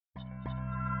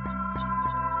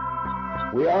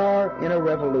We are in a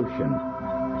revolution.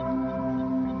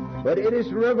 But it is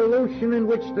a revolution in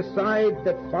which the side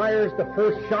that fires the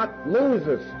first shot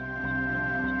loses.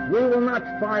 We will not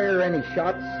fire any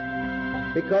shots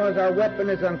because our weapon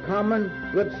is uncommon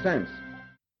good sense.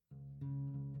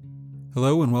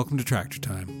 Hello and welcome to Tractor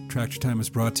Time. Tractor Time is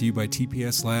brought to you by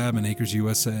TPS Lab and Acres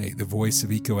USA, the voice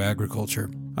of eco-agriculture.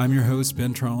 I'm your host,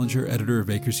 Ben Trollinger, editor of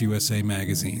Acres USA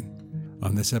magazine.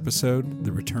 On this episode,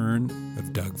 the return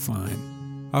of Doug Fine.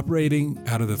 Operating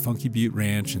out of the Funky Butte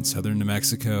Ranch in southern New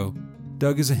Mexico,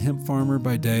 Doug is a hemp farmer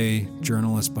by day,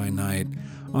 journalist by night,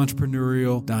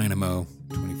 entrepreneurial dynamo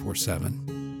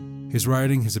 24/7. His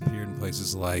writing has appeared in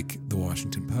places like The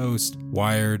Washington Post,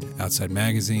 Wired, Outside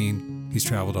Magazine. He's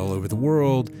traveled all over the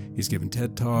world, he's given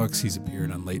TED Talks, he's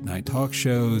appeared on late-night talk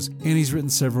shows, and he's written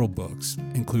several books,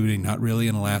 including Not Really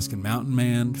an Alaskan Mountain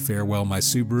Man, Farewell My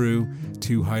Subaru,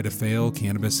 Too High to Fail,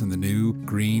 Cannabis and the New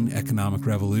Green Economic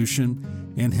Revolution,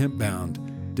 and Hempbound,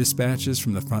 Dispatches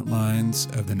from the Front Lines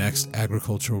of the Next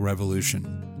Agricultural Revolution.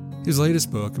 His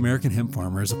latest book, American Hemp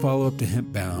Farmer, is a follow-up to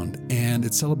Hempbound, and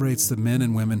it celebrates the men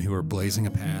and women who are blazing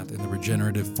a path in the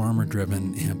regenerative,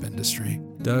 farmer-driven hemp industry.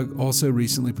 Doug also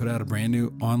recently put out a brand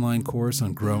new online course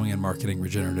on growing and marketing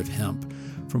regenerative hemp.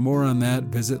 For more on that,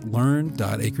 visit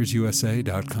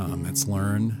learn.acresusa.com. That's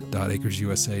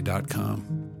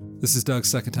learn.acresusa.com. This is Doug's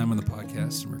second time on the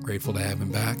podcast, and we're grateful to have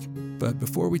him back. But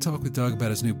before we talk with Doug about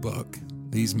his new book,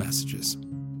 these messages.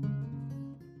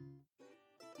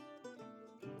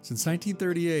 Since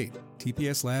 1938,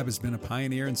 TPS Lab has been a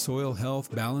pioneer in soil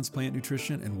health, balanced plant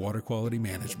nutrition, and water quality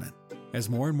management. As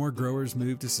more and more growers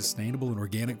move to sustainable and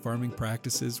organic farming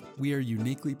practices, we are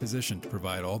uniquely positioned to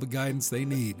provide all the guidance they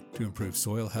need to improve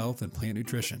soil health and plant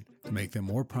nutrition to make them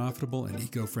more profitable and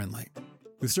eco-friendly.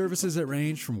 With services that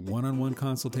range from one-on-one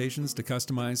consultations to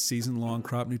customized season-long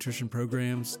crop nutrition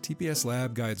programs, TPS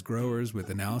Lab guides growers with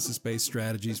analysis-based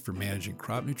strategies for managing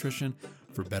crop nutrition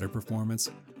for better performance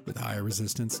with higher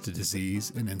resistance to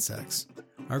disease and insects.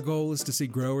 Our goal is to see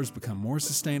growers become more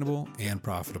sustainable and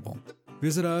profitable.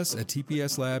 Visit us at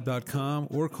tpslab.com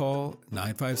or call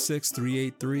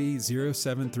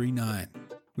 956-383-0739.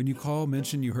 When you call,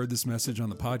 mention you heard this message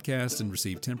on the podcast and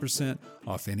receive 10%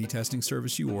 off any testing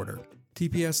service you order.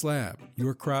 TPS Lab,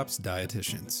 your crop's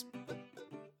dietitians.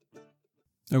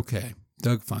 Okay,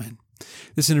 Doug Fine.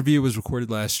 This interview was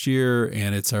recorded last year,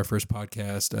 and it's our first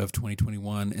podcast of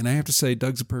 2021. And I have to say,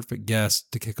 Doug's a perfect guest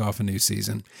to kick off a new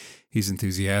season. He's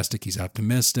enthusiastic, he's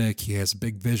optimistic, he has a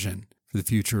big vision for the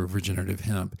future of regenerative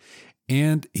hemp,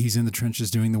 and he's in the trenches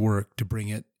doing the work to bring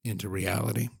it into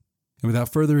reality. And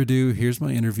without further ado, here's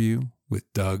my interview with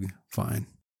Doug Fine.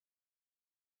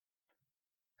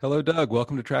 Hello, Doug.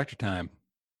 Welcome to Tractor Time.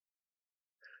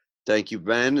 Thank you,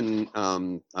 Ben.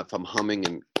 And if I'm humming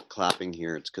and clapping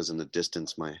here, it's because in the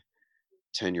distance, my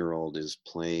 10-year-old is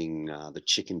playing the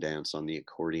chicken dance on the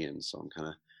accordion. So I'm kind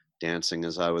of dancing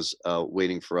as I was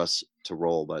waiting for us to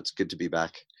roll. But it's good to be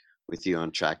back with you on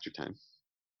Tractor Time.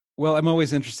 Well, I'm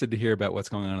always interested to hear about what's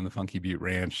going on the Funky Butte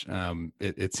Ranch.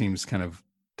 It seems kind of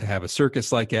to have a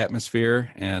circus-like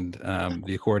atmosphere, and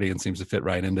the accordion seems to fit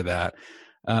right into that.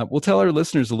 We'll tell our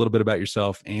listeners a little bit about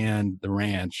yourself and the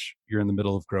ranch. You're in the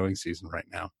middle of growing season right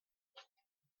now.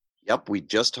 Yep, we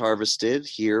just harvested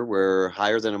here. We're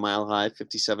higher than a mile high,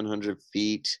 5,700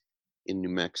 feet in New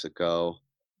Mexico.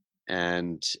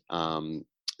 And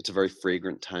it's a very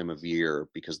fragrant time of year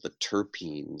because the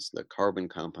terpenes, the carbon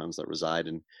compounds that reside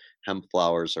in hemp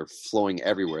flowers are flowing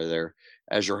everywhere there.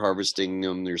 As you're harvesting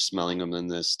them, you're smelling them, and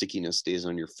the stickiness stays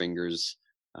on your fingers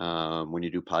when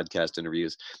you do podcast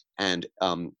interviews. And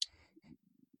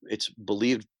it's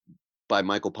believed by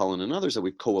Michael Pollan and others that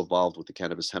we've co-evolved with the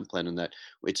cannabis hemp plant, and that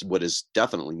it's what is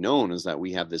definitely known is that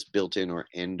we have this built-in or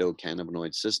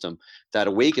endocannabinoid system that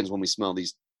awakens when we smell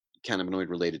these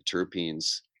cannabinoid-related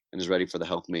terpenes and is ready for the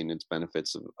health maintenance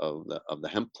benefits of the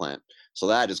hemp plant. So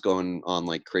that is going on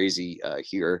like crazy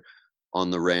here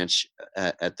on the ranch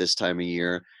at this time of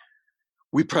year.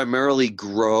 We primarily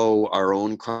grow our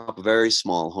own crop, a very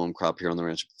small home crop here on the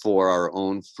ranch for our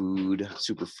own food.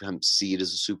 Super hemp seed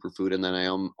is a superfood. And then I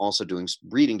am also doing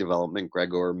breeding development,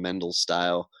 Gregor Mendel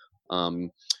style,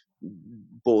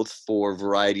 both for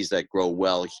varieties that grow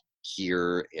well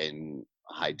here in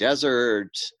high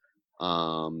desert,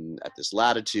 at this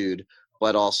latitude,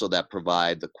 but also that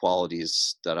provide the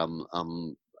qualities that I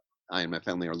and my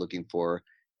family are looking for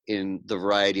in the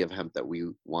variety of hemp that we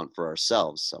want for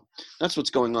ourselves. So that's what's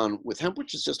going on with hemp,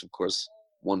 which is just, of course,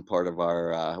 one part of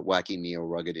our wacky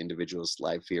neo-rugged individualist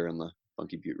life here in the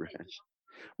Funky Butte Ranch.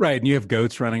 Right, and you have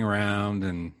goats running around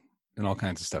and all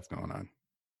kinds of stuff going on.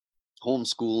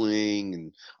 homeschooling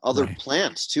and other Right.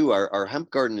 plants too. Our hemp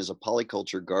garden is a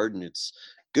polyculture garden. It's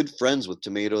good friends with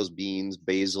tomatoes, beans,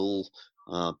 basil,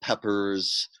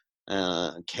 peppers,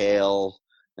 kale,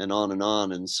 and on and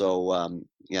on. And so,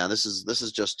 yeah, this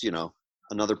is just,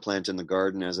 another plant in the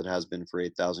garden, as it has been for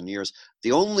 8,000 years.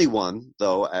 The only one,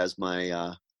 though, as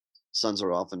my sons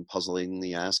are often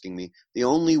puzzlingly asking me, the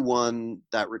only one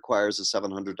that requires a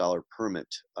 $700 permit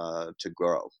to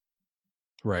grow.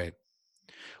 Right.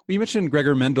 Well, you mentioned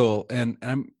Gregor Mendel, and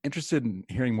I'm interested in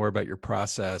hearing more about your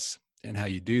process and how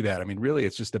you do that. I mean, really,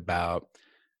 it's just about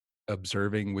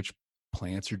observing which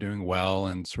plants are doing well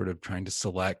and sort of trying to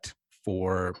select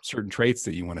for certain traits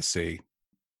that you want to see.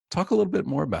 Talk a little bit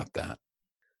more about that.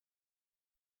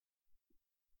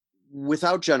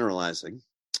 Without generalizing,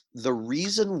 the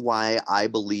reason why I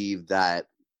believe that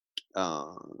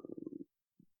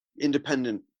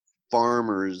independent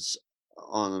farmers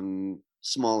on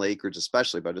small acreage,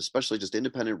 but especially just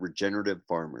independent regenerative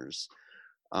farmers,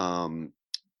 are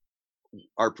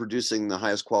producing the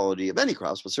highest quality of any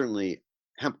crops, but certainly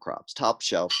hemp crops. Top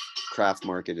shelf craft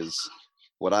market is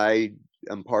what I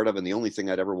am part of, and the only thing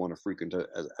I'd ever want to frequent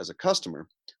as a customer,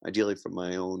 ideally from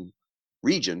my own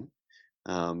region.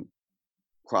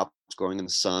 Crops growing in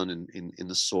the sun and in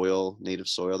the soil, native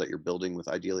soil that you're building with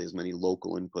ideally as many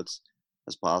local inputs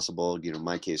as possible. In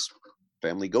my case,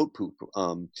 family goat poop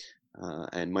and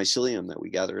mycelium that we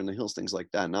gather in the hills, things like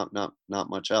that. Not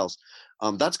much else.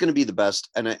 That's going to be the best.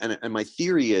 And my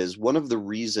theory is one of the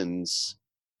reasons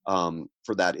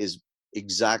for that is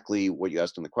exactly what you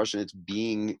asked in the question. It's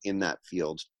being in that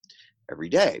field every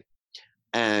day.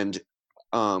 And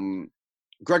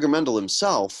Gregor Mendel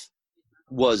himself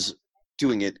was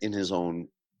doing it in his own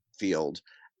field,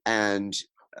 and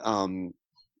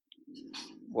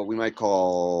what we might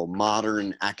call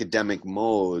modern academic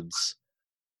modes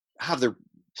have their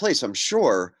place, I'm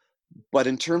sure, but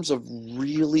in terms of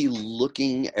really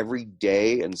looking every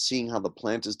day and seeing how the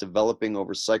plant is developing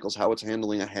over cycles, how it's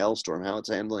handling a hailstorm, how it's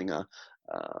handling a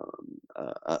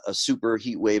super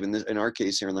heat wave, in our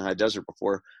case here in the high desert,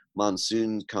 before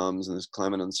monsoon comes and this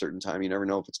climate uncertain time, you never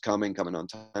know if it's coming on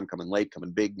time, coming late, coming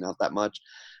big, not that much.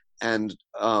 And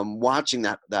watching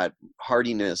that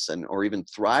hardiness or even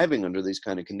thriving under these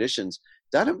kind of conditions,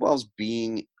 that involves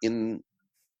being in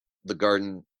the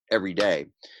garden every day.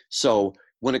 So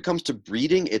when it comes to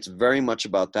breeding, it's very much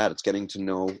about that. It's getting to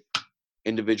know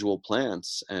individual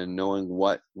plants and knowing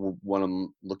what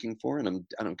I'm looking for. And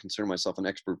I don't consider myself an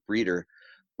expert breeder,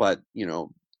 but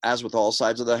as with all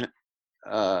sides of the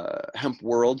hemp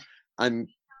world, I'm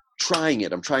trying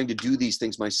it. I'm trying to do these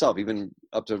things myself, even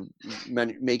up to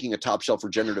making a top shelf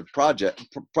regenerative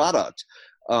product.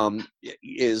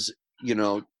 Is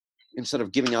instead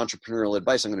of giving entrepreneurial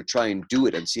advice, I'm going to try and do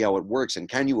it and see how it works. And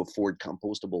can you afford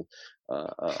compostable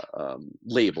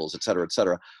labels, et cetera, et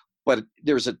cetera. But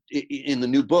there's in the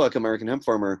new book, American Hemp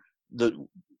Farmer,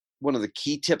 one of the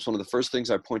key tips, one of the first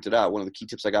things I pointed out, one of the key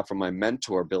tips I got from my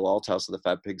mentor, Bill Althouse of the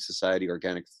Fat Pig Society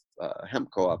Organic Hemp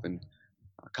Co-op in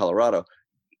Colorado.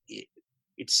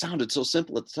 It sounded so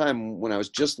simple at the time when I was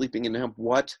just leaping into hemp.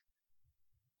 What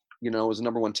was the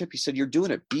number one tip? He said, you're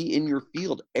doing it. Be in your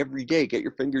field every day. Get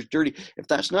your fingers dirty. If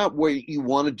that's not what you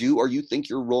want to do, or you think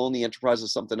your role in the enterprise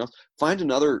is something else, find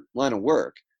another line of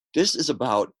work. This is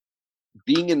about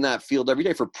being in that field every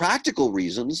day for practical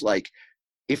reasons. Like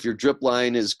if your drip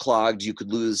line is clogged, you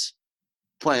could lose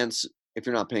plants if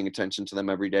you're not paying attention to them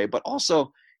every day. But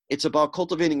also it's about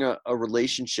cultivating a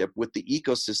relationship with the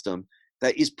ecosystem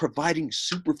that is providing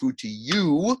superfood to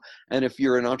you. And if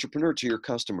you're an entrepreneur, to your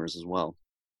customers as well.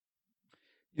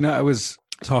 I was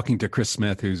talking to Chris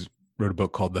Smith, who's wrote a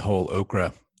book called The Whole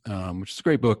Okra, which is a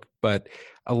great book, but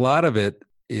a lot of it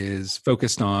is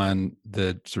focused on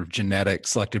the sort of genetic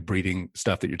selective breeding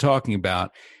stuff that you're talking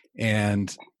about.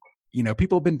 And,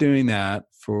 people have been doing that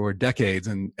for decades.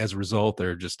 And as a result,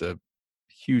 there are just a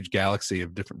huge galaxy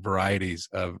of different varieties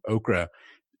of okra.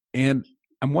 And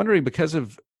I'm wondering, because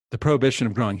of the prohibition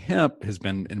of growing hemp has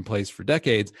been in place for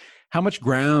decades, how much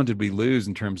ground did we lose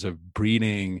in terms of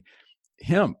breeding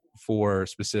hemp for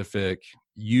specific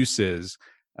uses?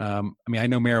 I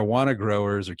know marijuana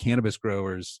growers or cannabis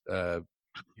growers,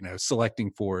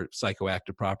 selecting for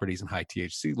psychoactive properties and high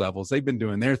THC levels. They've been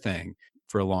doing their thing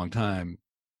for a long time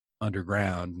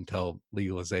underground until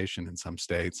legalization in some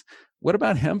states. What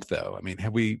about hemp, though?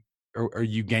 Are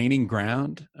you gaining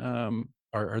ground?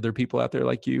 Are there people out there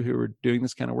like you who are doing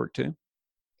this kind of work too?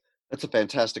 That's a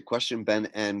fantastic question, Ben.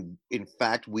 And in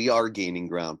fact, we are gaining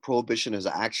ground. Prohibition has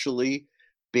actually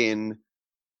been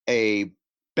a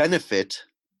benefit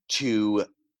to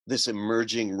this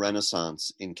emerging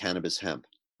renaissance in cannabis hemp.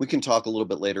 We can talk a little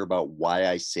bit later about why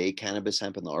I say cannabis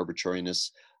hemp and the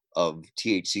arbitrariness of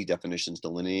THC definitions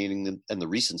delineating them and the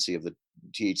recency of the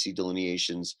THC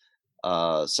delineations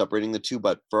separating the two.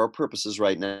 But for our purposes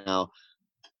right now,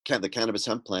 the cannabis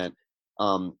hemp plant,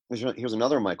 here's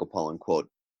another Michael Pollan quote: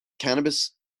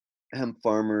 "Cannabis hemp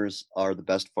farmers are the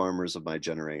best farmers of my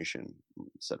generation,"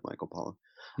 said Michael Pollan.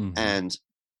 Mm-hmm. And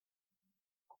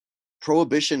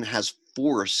prohibition has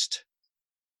forced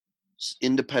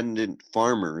independent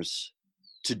farmers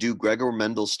to do Gregor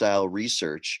Mendel style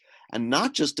research and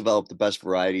not just develop the best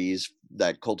varieties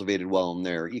that cultivated well in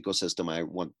their ecosystem. I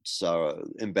once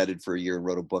embedded for a year and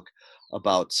wrote a book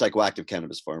about psychoactive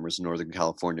cannabis farmers in Northern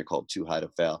California called Too High to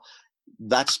Fail.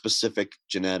 That specific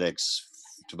genetics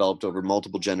developed over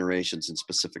multiple generations in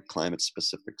specific climate,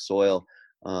 specific soil.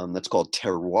 That's called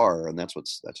terroir, and that's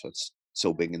what's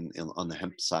so big on the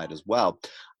hemp side as well,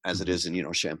 as it is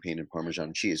in Champagne and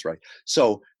Parmesan cheese, right?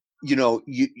 So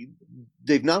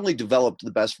they've not only developed the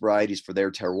best varieties for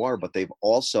their terroir, but they've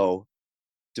also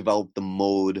developed the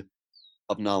mode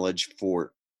of knowledge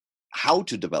for how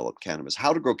to develop cannabis,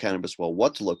 how to grow cannabis well,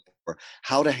 what to look for,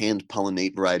 how to hand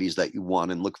pollinate varieties that you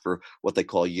want, and look for what they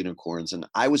call unicorns. And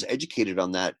I was educated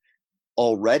on that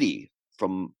already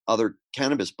from other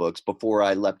cannabis books before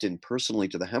I leapt in personally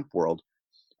to the hemp world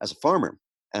as a farmer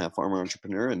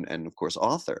entrepreneur, and of course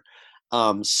author.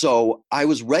 So I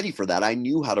was ready for that. I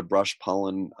knew how to brush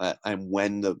pollen and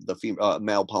when the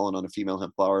male pollen on a female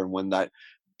hemp flower, and when that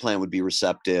plant would be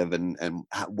receptive, and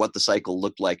what the cycle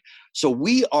looked like. So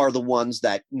we are the ones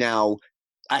that now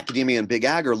academia and big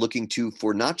ag are looking to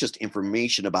for not just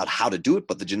information about how to do it,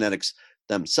 but the genetics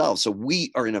themselves. So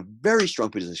we are in a very strong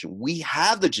position. We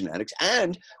have the genetics,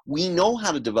 and we know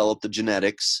how to develop the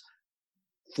genetics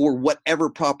for whatever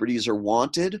properties are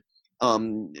wanted.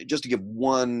 Just to give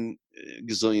one in a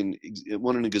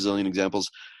gazillion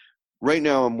examples. Right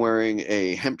now I'm wearing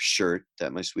a hemp shirt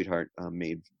that my sweetheart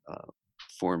made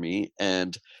for me,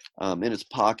 and in its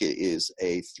pocket is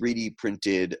a 3D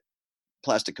printed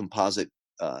plastic composite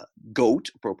goat,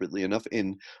 appropriately enough,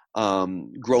 in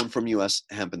grown from U.S.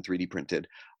 hemp and 3D printed.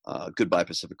 Goodbye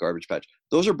Pacific Garbage Patch.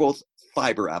 Those are both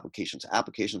fiber applications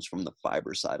from the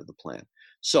fiber side of the plant.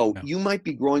 So you might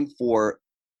be growing for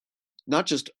not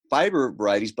just fiber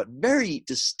varieties, but very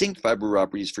distinct fiber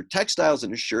varieties for textiles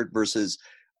in a shirt versus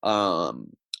the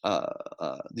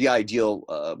ideal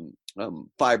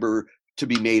fiber to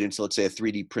be made into, let's say, a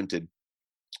 3D printed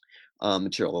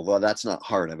material. Although that's not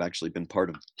hard. I've actually been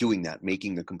part of doing that,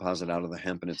 making the composite out of the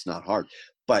hemp, and it's not hard.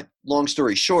 But long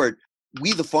story short,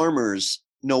 we the farmers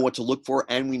know what to look for,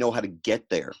 and we know how to get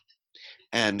there.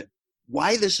 And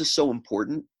why this is so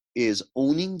important is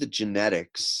owning the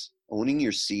genetics, owning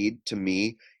your seed, to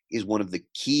me, is one of the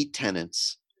key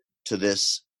tenets to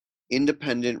this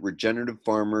independent, regenerative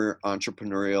farmer,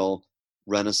 entrepreneurial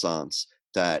renaissance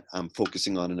that I'm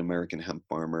focusing on in American Hemp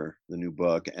Farmer, the new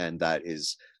book. And that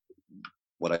is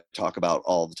what I talk about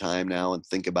all the time now and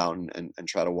think about and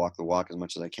try to walk the walk as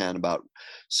much as I can about.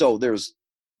 So there's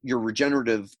your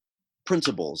regenerative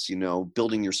principles,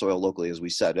 building your soil locally, as we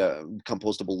said,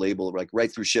 compostable label, like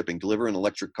right through shipping, delivering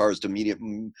electric cars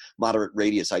to moderate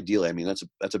radius, ideally. I mean,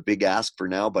 that's a big ask for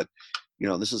now, but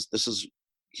this is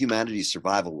humanity's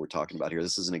survival we're talking about here.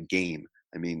 This isn't a game.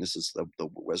 I mean, this is the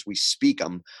as we speak,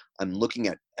 I'm looking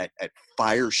at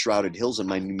fire shrouded hills in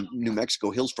my New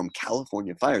Mexico hills from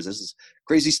California fires. This is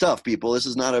crazy stuff, people. This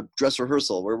is not a dress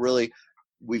rehearsal.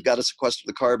 We've got to sequester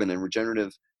the carbon, and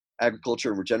regenerative agriculture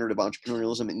and regenerative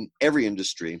entrepreneurialism in every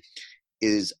industry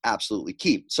is absolutely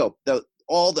key. So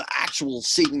all the actual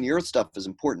saving the earth stuff is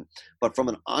important, but from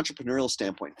an entrepreneurial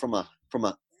standpoint, from a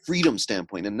freedom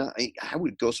standpoint, and I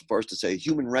would go so far as to say a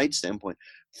human rights standpoint,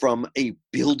 from a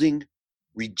building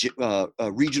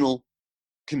regional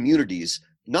communities,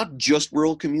 not just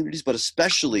rural communities, but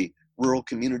especially rural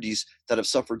communities that have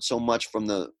suffered so much from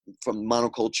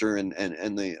monoculture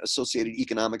and the associated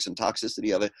economics and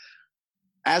toxicity of it.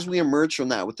 As we emerge from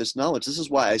that with this knowledge, this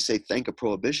is why I say thank a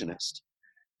prohibitionist,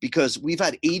 because we've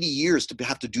had 80 years to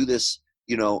have to do this.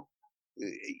 Hemp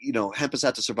has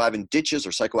had to survive in ditches,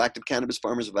 or psychoactive cannabis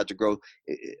farmers have had to grow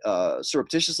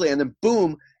surreptitiously, and then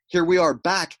boom, here we are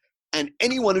back. And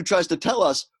anyone who tries to tell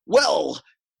us, well,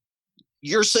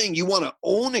 you're saying you want to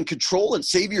own and control and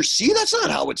save your seed? That's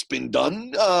not how it's been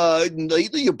done.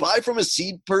 Lately, you buy from a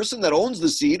seed person that owns the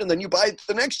seed, and then you buy it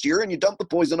the next year, and you dump the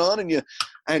poison on,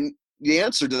 and the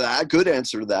answer to that, good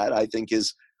answer to that, I think,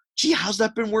 is, gee, how's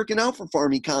that been working out for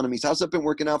farm economies? How's that been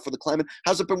working out for the climate?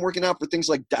 How's it been working out for things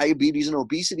like diabetes and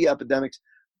obesity epidemics?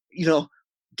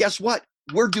 Guess what?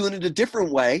 We're doing it a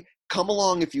different way. Come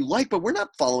along if you like, but we're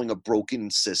not following a broken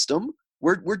system.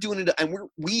 We're doing it, and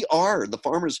we are the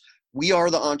farmers. We are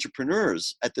the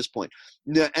entrepreneurs at this point.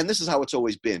 And this is how it's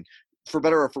always been. For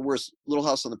better or for worse, Little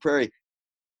House on the Prairie,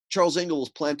 Charles Ingle was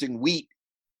planting wheat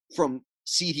from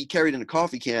seed he carried in a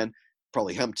coffee can,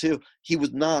 probably hemp too. He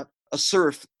was not a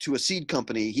serf to a seed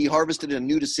company. He harvested and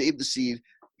knew to save the seed,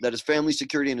 that his family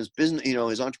security and his business,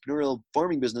 his entrepreneurial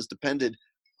farming business depended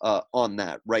on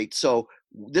that, right? So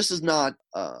this is not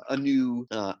a new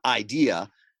idea.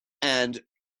 And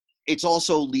it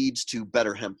also leads to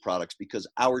better hemp products because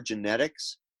our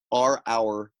genetics are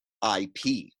our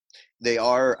IP. They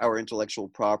are our intellectual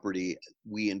property,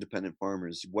 we independent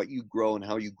farmers. What you grow and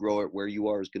how you grow it, where you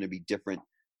are, is going to be different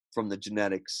from the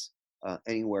genetics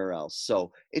anywhere else.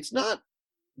 So it's not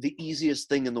the easiest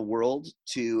thing in the world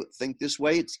to think this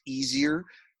way. It's easier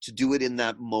to do it in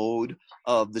that mode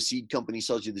of the seed company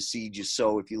sells you the seed you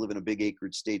sow. If you live in a big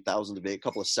acreage state, thousands of a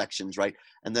couple of sections, right?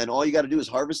 And then all you got to do is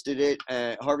harvest it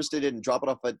and drop it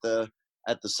off at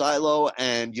the silo.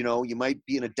 And you might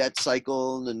be in a debt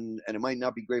cycle, and it might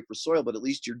not be great for soil, but at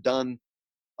least you're done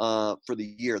for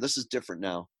the year. This is different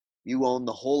now. You own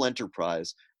the whole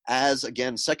enterprise. As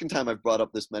again, second time I've brought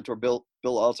up this mentor, Bill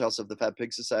Althouse of the Fat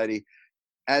Pig Society.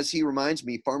 As he reminds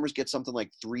me, farmers get something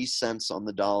like 3 cents on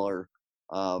the dollar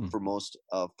for most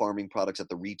farming products at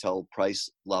the retail price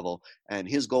level. And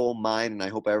his goal, mine, and I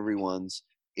hope everyone's,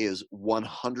 is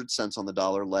 100 cents on the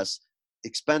dollar less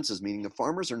expenses, meaning the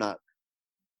farmers are not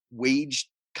wage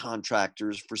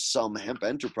contractors for some hemp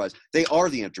enterprise. They are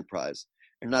the enterprise.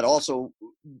 And that also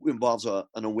involves an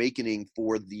awakening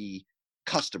for the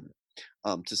customer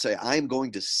to say, I'm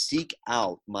going to seek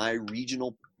out my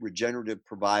regional regenerative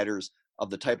providers of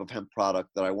the type of hemp product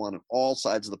that I want on all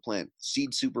sides of the plant: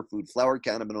 seed superfood, flower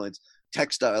cannabinoids,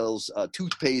 textiles,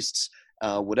 toothpastes,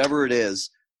 whatever it is.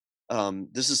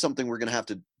 This is something we're going to have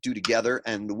to do together,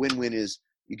 and the win-win is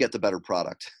you get the better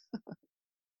product.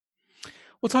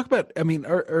 We'll talk about,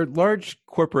 are large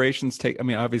corporations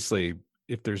obviously,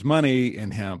 if there's money in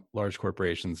hemp, large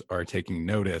corporations are taking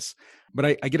notice. But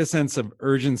I get a sense of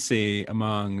urgency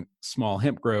among small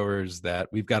hemp growers that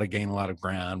we've got to gain a lot of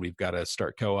ground. We've got to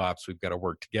start co-ops. We've got to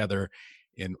work together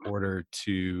in order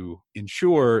to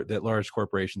ensure that large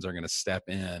corporations are going to step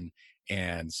in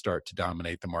and start to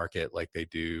dominate the market like they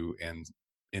do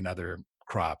in other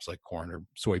crops like corn or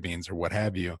soybeans or what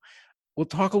have you. We'll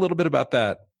talk a little bit about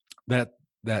that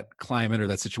climate or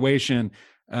that situation.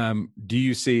 Do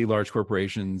you see large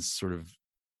corporations sort of,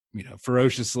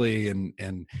 ferociously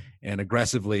and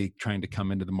aggressively trying to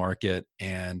come into the market?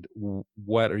 And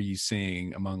what are you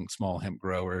seeing among small hemp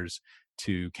growers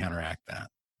to counteract that?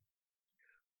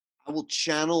 I will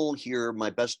channel here my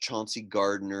best Chauncey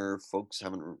Gardiner. Folks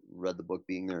haven't read the book,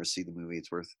 being there or see the movie,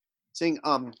 it's worth seeing.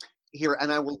 Here, and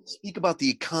I will speak about the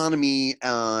economy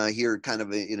here, kind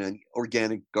of in an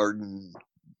organic garden,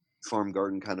 farm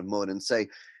garden kind of mode, and say,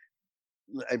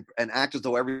 and act as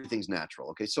though everything's natural.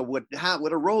 Okay, so what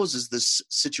arose is this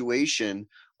situation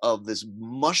of this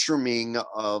mushrooming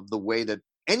of the way that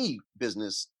any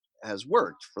business has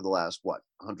worked for the last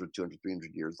 100, 200,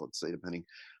 300 years, let's say, depending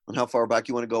on how far back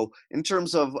you want to go. In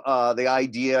terms of the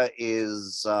idea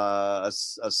is a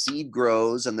seed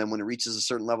grows, and then when it reaches a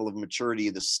certain level of maturity,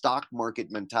 the stock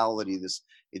market mentality,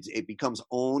 it becomes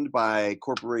owned by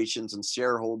corporations and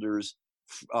shareholders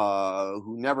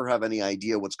who never have any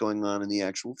idea what's going on in the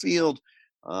actual field,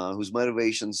 whose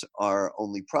motivations are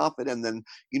only profit, and then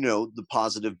the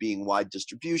positive being wide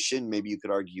distribution. Maybe you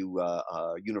could argue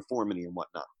uniformity and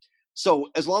whatnot. So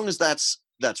as long as that's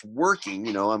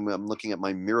working, I'm looking at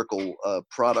my Miracle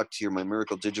product here, my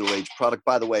Miracle Digital Age product.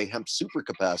 By the way, hemp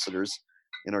supercapacitors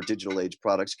in our digital age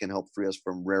products can help free us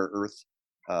from rare earth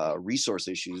resource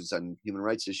issues and human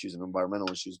rights issues and environmental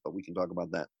issues, but we can talk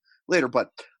about that later. But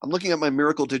I'm looking at my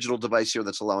Miracle digital device here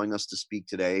that's allowing us to speak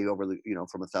today over the,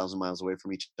 from 1,000 miles away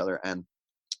from each other. And,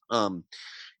 I'm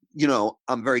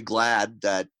very glad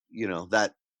that,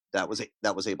 that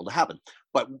was able to happen.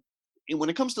 But when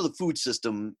it comes to the food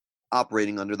system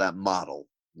operating under that model,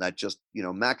 that just,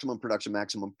 maximum production,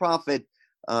 maximum profit,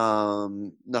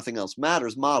 nothing else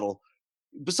matters model,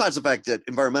 besides the fact that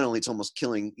environmentally it's almost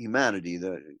killing humanity,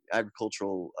 the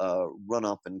agricultural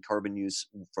runoff and carbon use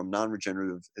from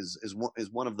non-regenerative is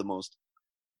one of the most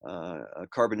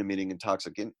carbon emitting and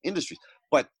toxic industries.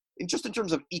 But in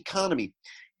terms of economy,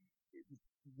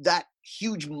 that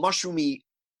huge mushroomy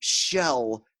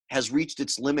shell has reached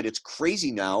its limit. It's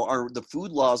crazy now. The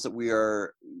food laws that we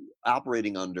are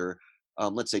operating under,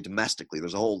 let's say domestically,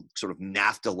 there's a whole sort of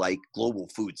NAFTA-like global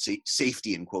food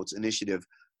safety in quotes initiative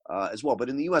as well. But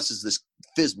in the U.S. is this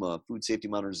FSMA, Food Safety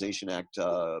Modernization Act,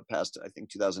 passed, I think,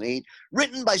 2008,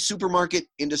 written by supermarket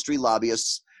industry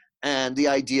lobbyists And the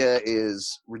idea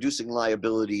is reducing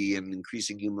liability and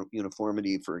increasing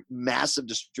uniformity for massive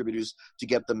distributors to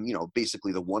get them,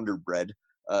 basically the Wonder Bread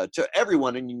to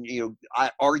everyone. And, I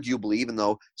arguably, even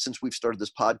though since we've started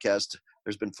this podcast,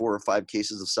 there's been 4 or 5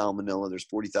 cases of salmonella, there's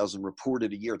 40,000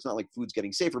 reported a year. It's not like food's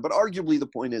getting safer, but arguably the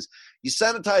point is you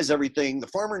sanitize everything. The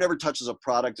farmer never touches a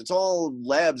product. It's all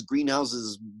labs,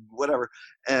 greenhouses, whatever.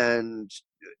 And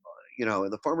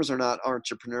the farmers are not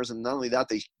entrepreneurs, and not only that,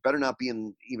 they better not be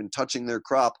even touching their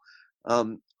crop.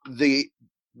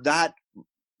 That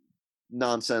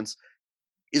nonsense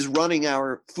is running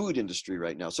our food industry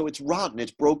right now. So it's rotten,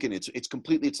 it's broken, it's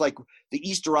completely. It's like the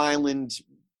Easter Island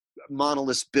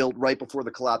monoliths built right before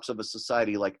the collapse of a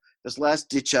society, like this last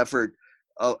ditch effort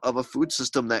of a food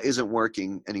system that isn't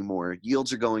working anymore.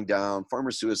 Yields are going down,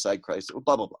 farmer suicide crisis,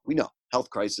 blah blah blah. We know,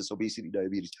 health crisis, obesity,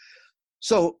 diabetes.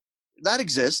 So that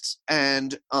exists,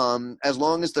 and as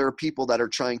long as there are people that are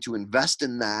trying to invest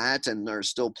in that and are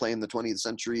still playing the 20th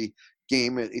century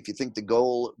game, if you think the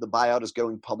buyout is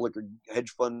going public or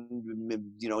hedge fund,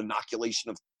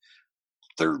 inoculation of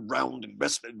third round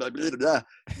investment, blah, blah, blah,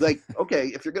 like, okay,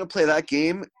 if you're going to play that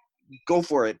game, go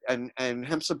for it. And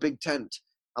hemp's a big tent.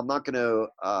 I'm not going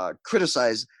to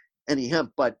criticize any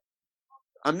hemp, but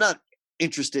I'm not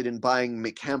interested in buying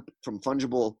McHemp from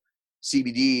Fungible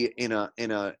CBD in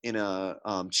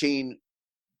a chain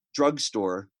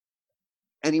drugstore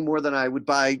any more than I would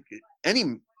buy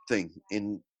anything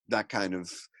in that kind of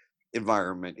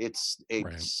environment. It's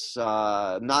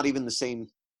right. Not even the same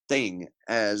thing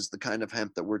as the kind of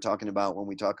hemp that we're talking about when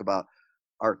we talk about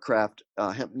our craft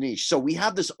hemp niche. So we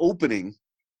have this opening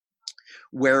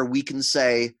where we can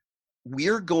say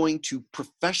we're going to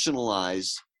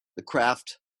professionalize the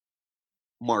craft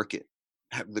market,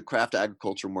 the craft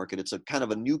agriculture market. It's a kind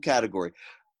of a new category.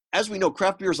 As we know,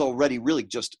 craft beer is already really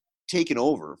just taken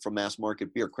over from mass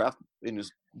market beer. Craft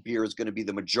beer is going to be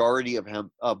the majority of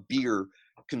beer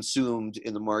consumed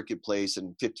in the marketplace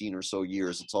in 15 or so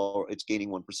years. It's gaining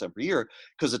 1% per year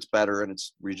because it's better and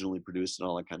it's regionally produced and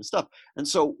all that kind of stuff. And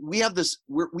so we have this,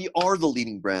 we are the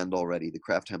leading brand already, the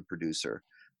craft hemp producer.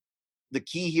 The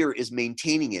key here is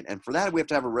maintaining it. And for that, we have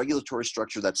to have a regulatory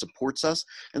structure that supports us.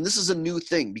 And this is a new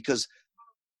thing because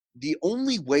the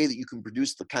only way that you can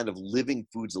produce the kind of living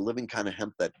foods, the living kind of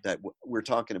hemp that we're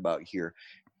talking about here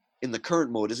in the current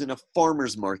mode is in a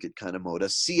farmer's market kind of mode, a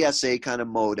CSA kind of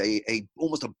mode,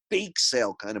 almost a bake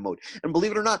sale kind of mode. And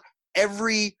believe it or not,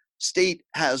 every state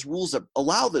has rules that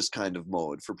allow this kind of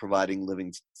mode for providing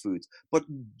living foods, but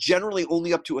generally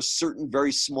only up to a certain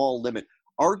very small limit.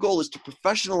 Our goal is to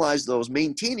professionalize those,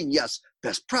 maintaining, yes,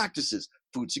 best practices,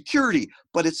 food security,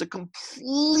 but it's a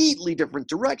completely different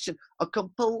direction, a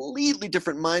completely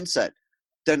different mindset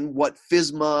than what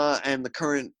FSMA and the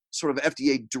current sort of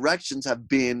FDA directions have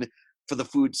been for the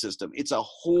food system. It's a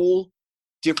whole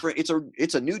different,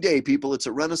 it's a new day, people. It's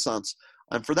a renaissance.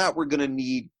 And for that, we're going to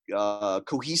need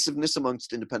cohesiveness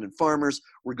amongst independent farmers.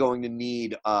 We're going to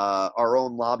need our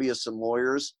own lobbyists and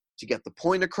lawyers to get the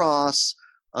point across.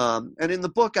 And in the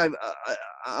book,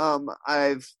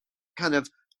 I've kind of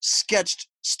sketched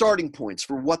starting points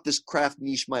for what this craft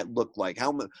niche might look like.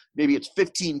 Maybe it's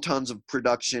 15 tons of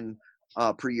production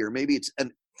per year. Maybe it's a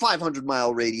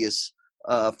 500-mile radius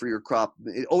for your crop.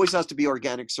 It always has to be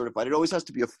organic certified. It always has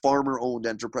to be a farmer-owned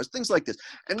enterprise, things like this.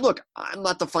 And look, I'm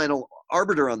not the final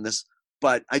arbiter on this,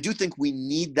 but I do think we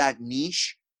need that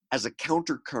niche as a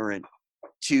countercurrent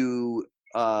to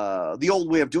the old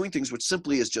way of doing things, which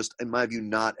simply is just, in my view,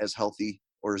 not as healthy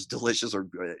or as delicious or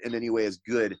in any way as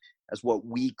good as what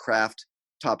we craft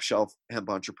top shelf hemp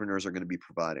entrepreneurs are going to be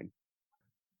providing.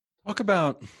 Talk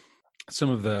about some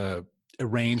of the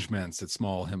arrangements that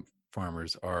small hemp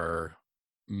farmers are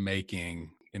making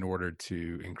in order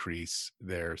to increase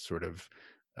their sort of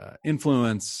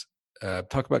influence.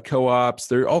 Talk about co-ops.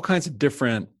 There are all kinds of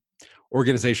different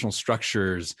organizational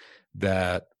structures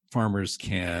that farmers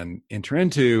can enter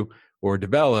into or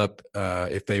develop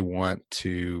if they want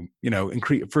to,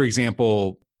 increase, for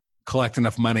example, collect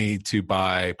enough money to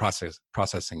buy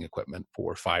processing equipment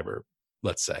for fiber,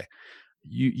 let's say.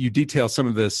 You detail some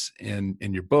of this in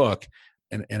your book,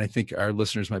 and I think our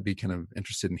listeners might be kind of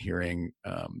interested in hearing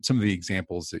some of the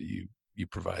examples that you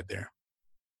provide there.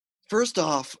 First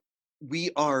off, we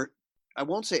are, I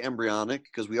won't say embryonic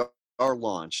because we are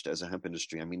launched as a hemp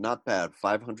industry. I mean, not bad.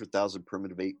 500,000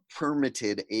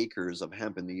 permitted acres of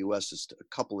hemp in the U.S. just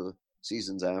a couple of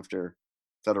seasons after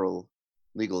federal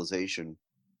legalization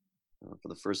for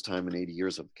the first time in 80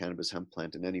 years of cannabis hemp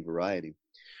plant in any variety.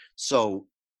 So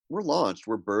we're launched,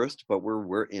 we're birthed, but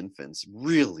we're infants,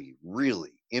 really,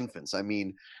 really infants. I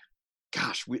mean,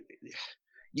 gosh,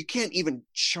 you can't even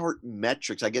chart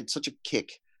metrics. I get such a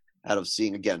kick out of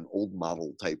seeing, again, old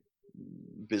model type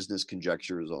business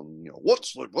conjectures on,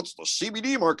 what's the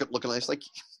CBD market looking like? It's like,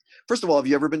 first of all, have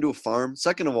you ever been to a farm?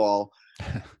 Second of all,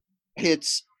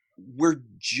 we're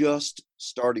just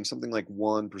starting. Something like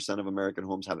 1% of American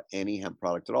homes have any hemp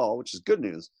product at all, which is good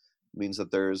news. It means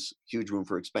that there's huge room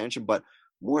for expansion. But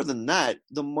more than that,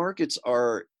 the markets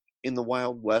are in the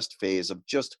Wild West phase of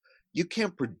just, you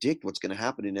can't predict what's going to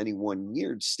happen in any 1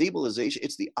 year. Stabilization,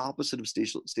 it's the opposite of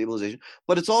stabilization,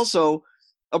 but it's also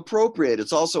appropriate.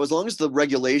 It's also, as long as the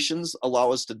regulations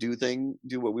allow us to do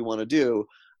what we want to do,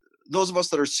 those of us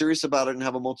that are serious about it and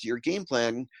have a multi-year game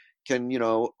plan can,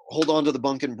 hold on to the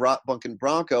Bunkin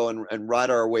Bronco and ride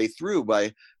our way through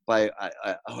by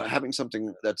having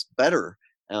something that's better,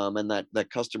 and that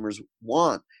customers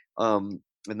want. And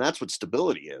that's what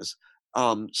stability is.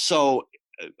 So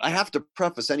I have to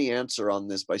preface any answer on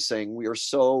this by saying we are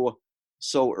so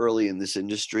early in this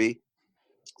industry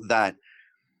that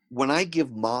when I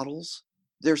give models,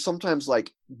 they're sometimes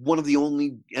like one of the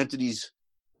only entities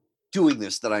doing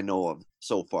this that I know of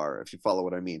so far, if you follow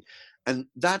what I mean. And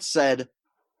that said,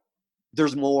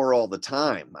 there's more all the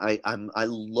time. I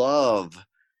love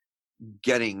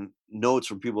getting notes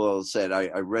from people who said,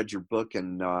 I read your book,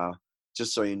 and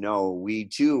just so you know, we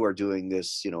too are doing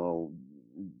this,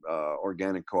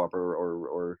 organic co-op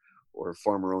or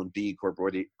farmer-owned bee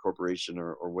corporation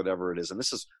or whatever it is. And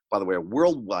this is, by the way, a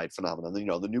worldwide phenomenon.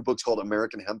 The new book's called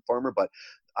American Hemp Farmer, but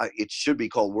it should be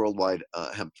called Worldwide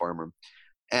Hemp Farmer.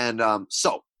 And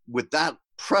so with that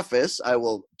preface, I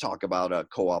will talk about a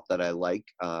co-op that I like,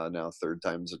 now third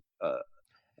time's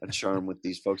a charm with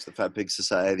these folks, the Fat Pig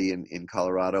Society in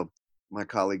Colorado. My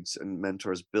colleagues and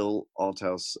mentors, Bill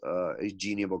Althouse,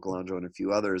 Eugenia Bocalandro, and a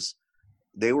few others,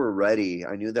 they were ready.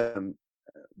 I knew them.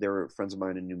 They were friends of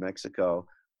mine in New Mexico.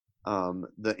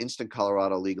 The instant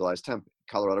Colorado legalized hemp,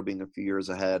 Colorado being a few years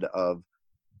ahead of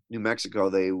New Mexico,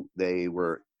 they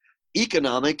were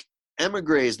economic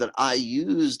emigres that I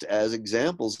used as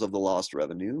examples of the lost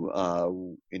revenue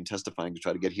in testifying to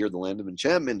try to get here the land of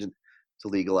enchantment to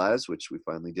legalize, which we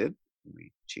finally did.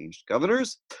 We changed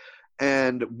governors,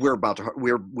 and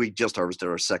we just harvested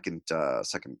our second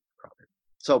crop.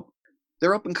 So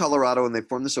they're up in Colorado, and they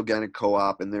formed this organic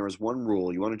co-op, and there was one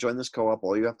rule. You want to join this co-op,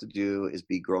 all you have to do is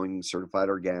be growing certified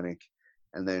organic,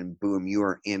 and then boom, you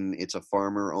are in. It's a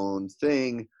farmer-owned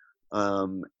thing,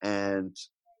 and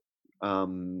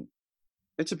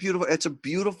it's a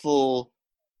beautiful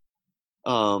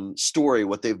story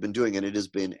what they've been doing, and it has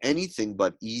been anything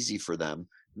but easy for them.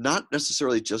 Not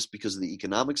necessarily just because of the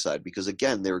economic side, because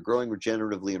again, they were growing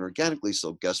regeneratively and organically.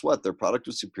 So guess what? Their product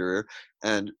was superior,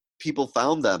 and people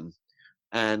found them.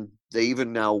 And they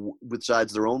even now,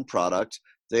 besides their own product,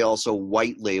 they also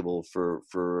white label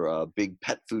for a big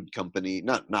pet food company,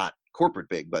 not corporate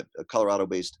big, but a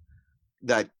Colorado-based,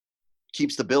 that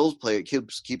keeps the bills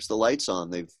keeps the lights on.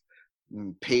 They've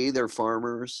pay their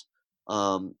farmers.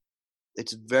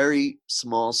 It's very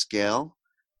small scale,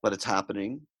 but it's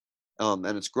happening,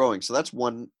 and it's growing. So that's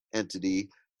one entity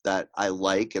that I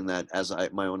like, and that as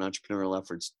my own entrepreneurial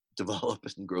efforts develop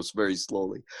and grows very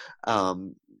slowly,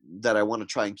 that I want to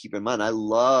try and keep in mind. I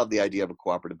love the idea of a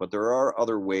cooperative, but there are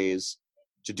other ways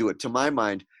to do it. To my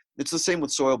mind, it's the same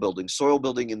with soil building. Soil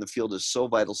building in the field is so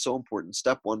vital, so important,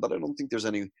 step one, but I don't think there's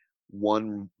any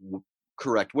one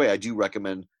correct way. I do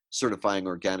recommend certifying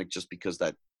organic just because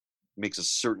that makes a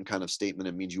certain kind of statement.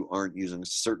 It means you aren't using a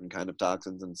certain kind of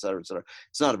toxins, and et cetera, et cetera.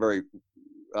 It's not a very,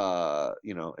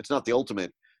 it's not the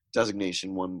ultimate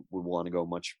designation. One would want to go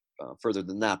much further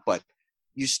than that. But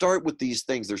you start with these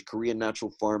things. There's Korean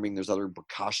natural farming. There's other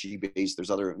bokashi-based.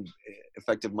 There's other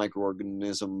effective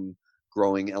microorganism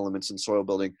growing elements in soil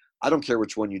building. I don't care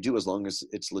which one you do as long as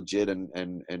it's legit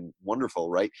and wonderful,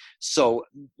 right? So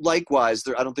likewise,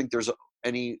 I don't think there's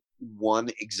any one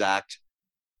exact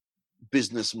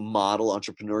business model,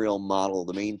 entrepreneurial model.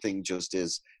 The main thing just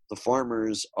is the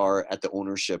farmers are at the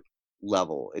ownership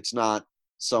level. It's not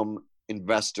some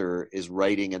investor is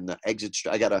writing and the exit.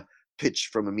 I got a pitch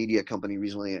from a media company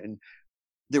recently, and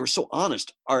they were so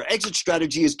honest. Our exit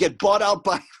strategy is get bought out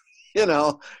by,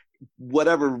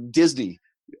 whatever, Disney.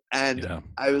 And yeah.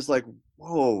 I was like,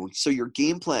 whoa, so your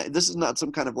game plan, this is not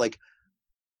some kind of like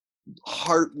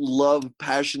heart, love,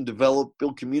 passion, develop,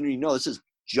 build community. No, this is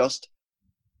just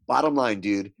bottom line,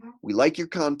 dude. We like your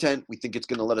content. We think it's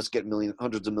going to let us get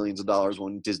hundreds of millions of dollars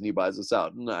when Disney buys us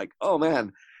out. And like, oh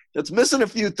man, that's missing a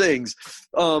few things.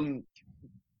 Or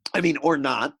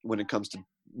not when it comes to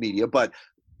media, but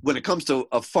when it comes to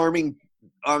a farming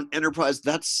enterprise,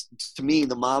 that's, to me,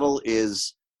 the model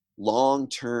is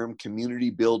long-term community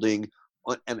building,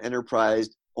 an enterprise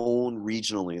owned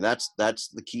regionally. That's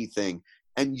the key thing.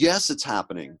 And yes, it's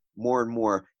happening more and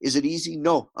more. Is it easy?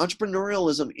 No.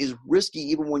 Entrepreneurialism is risky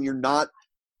even when you're not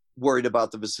worried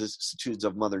about the vicissitudes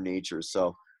of Mother Nature.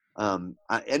 So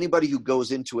anybody who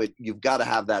goes into it, you've got to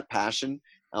have that passion.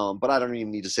 But I don't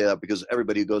even need to say that because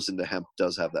everybody who goes into hemp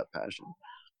does have that passion.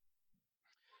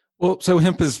 Well, so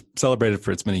hemp is celebrated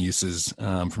for its many uses,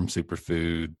 from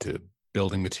superfood to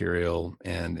building material.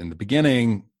 And in the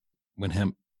beginning, when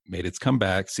hemp made its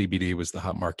comeback, CBD was the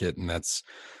hot market, and that's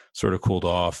sort of cooled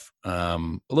off a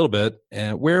little bit.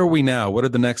 And where are we now? What are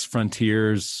the next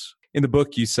frontiers? In the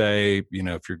book, you say,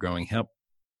 if you're growing hemp,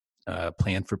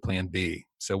 plan for plan B.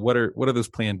 So what are those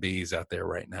plan Bs out there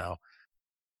right now?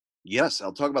 Yes,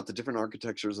 I'll talk about the different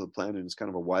architectures of the plant, and it's kind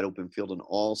of a wide open field on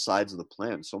all sides of the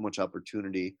plant. So much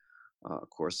opportunity, of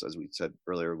course, as we said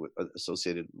earlier,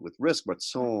 associated with risk, but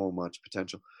so much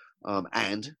potential.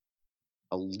 And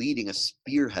a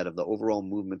spearhead of the overall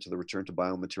movement to the return to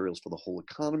biomaterials for the whole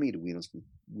economy, to wean us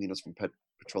from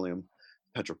petroleum,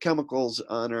 petrochemicals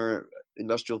on our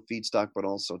industrial feedstock, but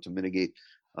also to mitigate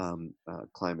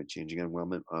climate change. Again,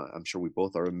 well, I'm sure we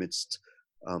both are amidst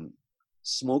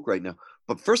smoke right now.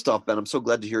 But first off, Ben, I'm so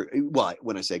glad to hear. Well,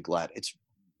 when I say glad, it's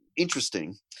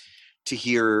interesting to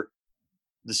hear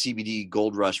the CBD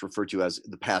gold rush referred to as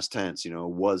the past tense,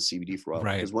 was CBD for a while.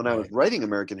 Right, because when I was writing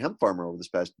American Hemp Farmer over this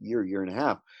past year and a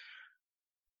half,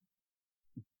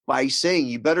 by saying,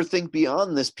 you better think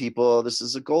beyond this, people, this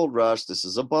is a gold rush, this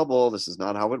is a bubble, this is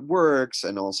not how it works.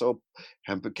 And also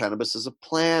hemp and cannabis is a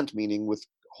plant, meaning with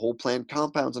whole plant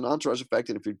compounds and entourage effect.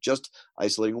 And if you're just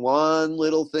isolating one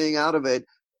little thing out of it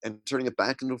and turning it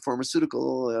back into a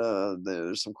pharmaceutical,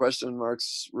 there's some question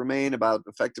marks remain about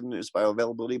effectiveness,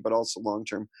 bioavailability, but also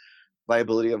long-term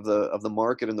viability of the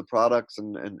market and the products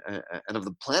and of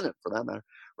the planet for that matter,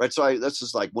 right? So that's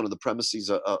just like one of the premises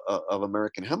of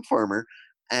American Hemp Farmer,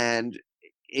 and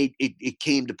it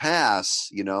came to pass,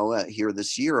 here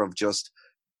this year of just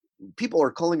people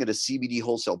are calling it a CBD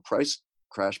wholesale price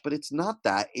crash, but it's not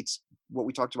that. It's what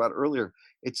we talked about earlier.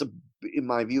 In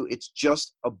my view, it's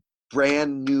just a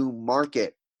brand new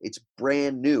market. It's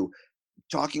brand new.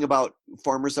 Talking about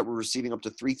farmers that were receiving up to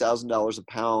 $3,000 a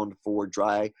pound for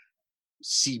dry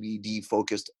CBD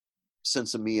focused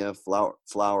Sensimilla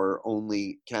flower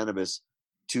only cannabis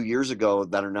 2 years ago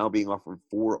that are now being offered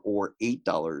 $4 or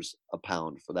 $8 a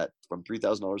pound for that, from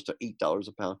 $3,000 to $8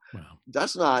 a pound. Wow.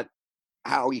 That's not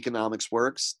how economics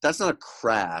works. That's not a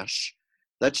crash.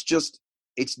 That's just,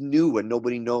 it's new and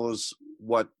nobody knows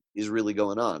what is really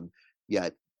going on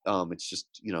yet. It's just,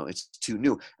 it's too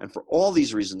new. And for all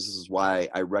these reasons, this is why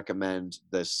I recommend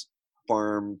this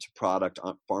farm to product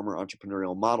farmer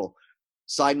entrepreneurial model.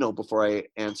 Side note, before I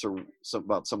answer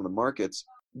about some of the markets,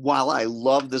 while I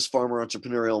love this farmer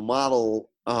entrepreneurial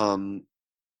model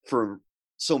for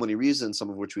so many reasons, some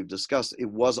of which we've discussed, it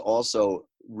was also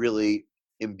really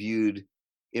imbued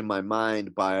in my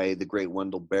mind by the great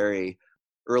Wendell Berry.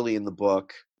 Early in the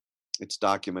book, it's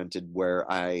documented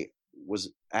where I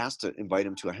was asked to invite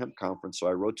him to a hemp conference. So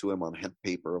I wrote to him on hemp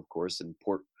paper, of course, in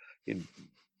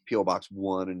P.O. Box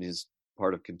 1 in his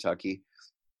part of Kentucky,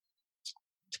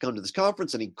 to come to this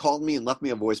conference. And he called me and left me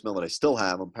a voicemail that I still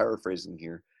have. I'm paraphrasing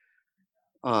here.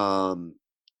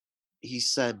 He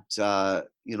said,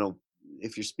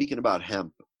 if you're speaking about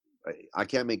hemp, I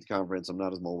can't make the conference. I'm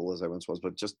not as mobile as I once was,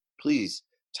 but just please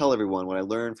tell everyone what I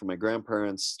learned from my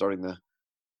grandparents starting the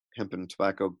hemp and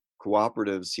tobacco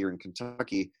cooperatives here in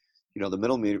Kentucky. The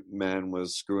middleman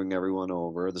was screwing everyone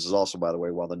over. This is also, by the way,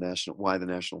 why the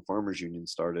National Farmers Union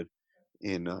started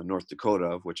in North Dakota,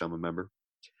 of which I'm a member.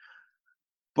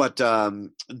 But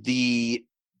the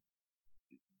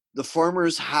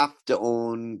farmers have to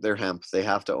own their hemp. They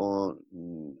have to own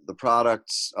the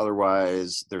products.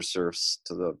 Otherwise, they're serfs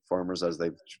to the farmers, as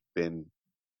they've been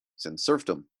since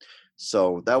serfdom.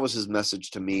 So that was his message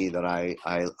to me that I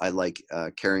like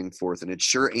carrying forth. And it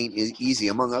sure ain't easy,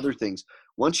 among other things.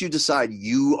 Once you decide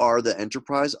you are the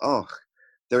enterprise,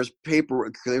 there's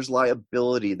paperwork, there's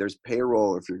liability, there's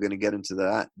payroll if you're going to get into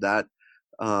that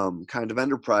kind of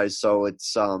enterprise. So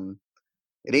it's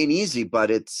it ain't easy,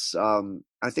 but it's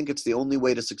I think it's the only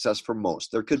way to success for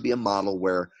most. There could be a model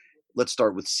where, let's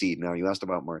start with seed. Now, you asked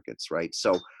about markets, right?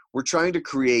 So we're trying to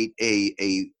create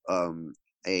a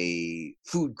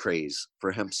food craze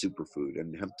for hemp superfood,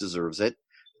 and hemp deserves it.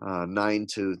 9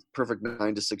 to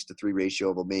 6 to 3 ratio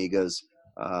of omegas,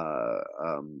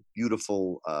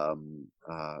 beautiful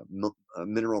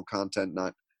mineral content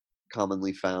not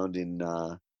commonly found in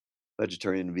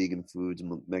vegetarian and vegan foods,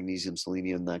 magnesium,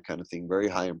 selenium, that kind of thing. Very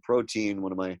high in protein.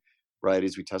 One of my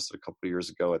varieties we tested a couple of years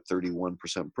ago at 31%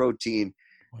 protein.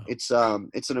 Wow. It's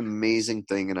an amazing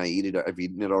thing, and I eat it. I've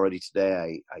eaten it already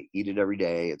today. I eat it every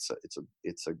day. It's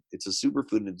a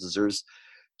superfood, and it deserves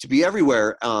to be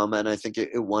everywhere. And I think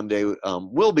it one day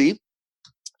will be.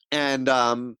 And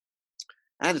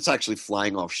it's actually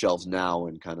flying off shelves now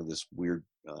in kind of this weird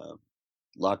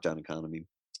lockdown economy.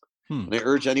 And I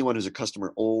urge anyone who's a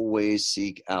customer, always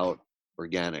seek out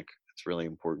organic. It's really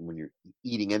important when you're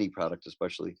eating any product,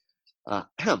 especially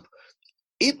hemp.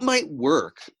 It might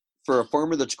work for a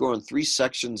farmer that's growing 3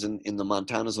 sections in the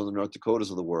Montanas or the North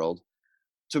Dakotas of the world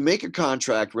to make a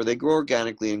contract where they grow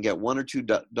organically and get $1 or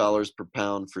 $2 per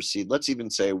pound for seed. Let's even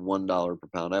say $1 per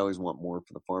pound. I always want more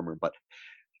for the farmer, but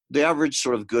the average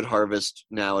sort of good harvest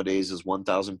nowadays is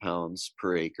 1,000 pounds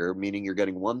per acre, meaning you're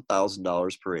getting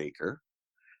 $1,000 per acre.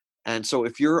 And so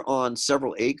if you're on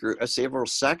several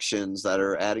sections that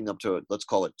are adding up to, let's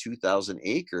call it 2,000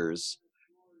 acres,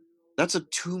 that's a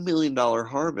 $2 million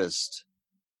harvest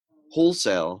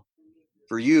wholesale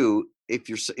for you if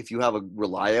you have a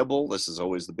reliable, this is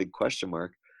always the big question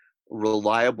mark,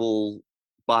 reliable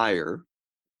buyer,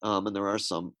 and there are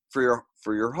some for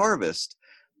your harvest.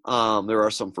 There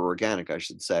are some for organic, I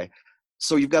should say.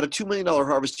 So you've got a $2 million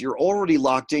harvest. You're already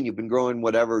locked in. You've been growing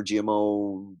whatever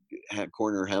GMO,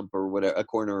 corn or hemp or whatever,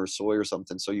 corn or soy or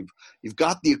something. So you've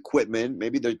got the equipment.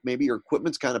 Maybe your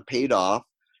equipment's kind of paid off,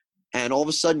 and all of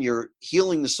a sudden you're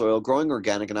healing the soil, growing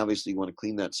organic, and obviously you want to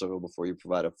clean that soil before you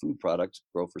provide a food product,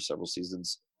 grow for several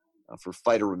seasons for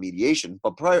phytoremediation.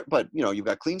 But you've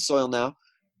got clean soil now.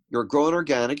 You're growing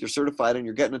organic. You're certified, and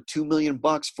you're getting a $2 million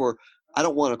for. I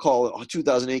don't want to call it a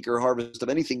 2,000 acre harvest of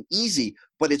anything easy,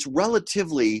 but it's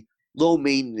relatively low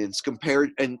maintenance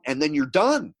compared, and then you're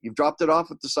done. You've dropped it off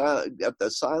at the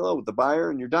silo with the buyer,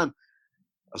 and you're done.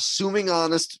 Assuming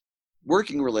honest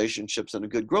working relationships and a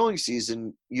good growing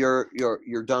season, you're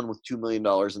done with $2 million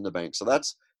in the bank. So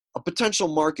that's a potential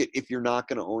market if you're not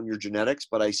going to own your genetics.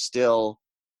 But I still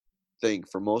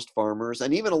think for most farmers,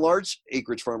 and even a large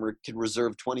acreage farmer can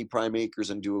reserve 20 prime acres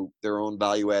and do their own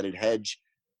value-added hedge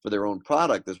for their own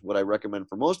product. Is what I recommend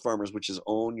for most farmers, which is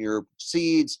own your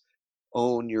seeds,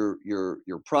 own your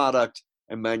product,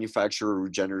 and manufacture a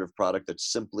regenerative product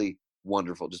that's simply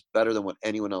wonderful, just better than what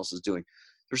anyone else is doing.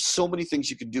 There's so many things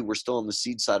you can do. We're still on the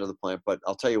seed side of the plant, but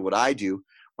I'll tell you what I do.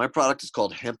 My product is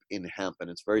called Hemp in Hemp, and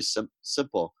it's very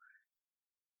simple.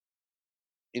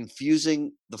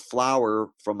 Infusing the flower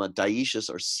from a dioecious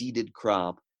or seeded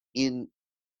crop in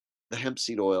the hemp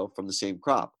seed oil from the same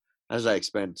crop. As I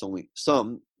explained, it's only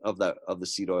some of the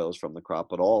seed oil is from the crop,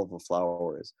 but all of the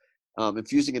flower is.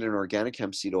 Infusing it in organic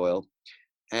hemp seed oil,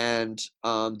 and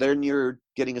then you're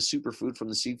getting a superfood from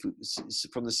the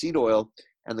seed oil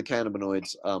and the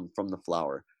cannabinoids from the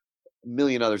flower. A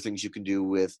million other things you can do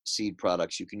with seed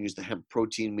products. You can use the hemp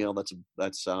protein meal.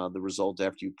 That's the result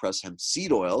after you press hemp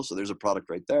seed oil. So there's a product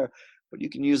right there. But you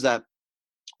can use that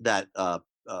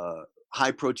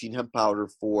high protein hemp powder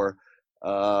for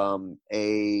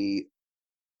a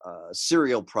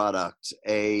cereal product,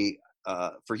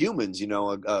 for humans,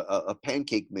 a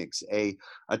pancake mix, a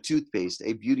toothpaste,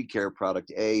 a beauty care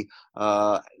product. I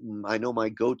know my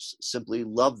goats simply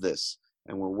love this,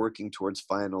 and we're working towards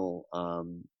final,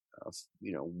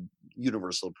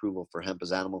 universal approval for hemp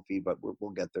as animal feed, but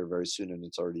we'll get there very soon, and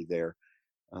it's already there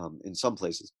in some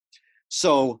places.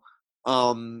 So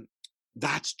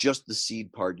that's just the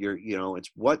seed part.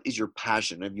 It's what is your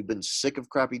passion? Have you been sick of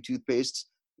crappy toothpastes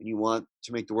and you want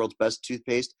to make the world's best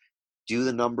toothpaste? Do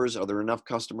the numbers. Are there enough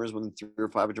customers within 300 or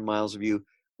 500 miles of you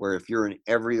where if you're in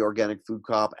every organic food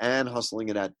crop and hustling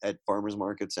it at farmers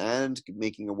markets and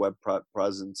making a web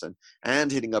presence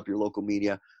and hitting up your local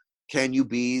media, can you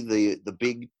be the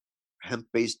big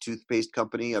hemp-based toothpaste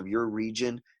company of your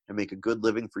region and make a good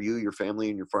living for you, your family,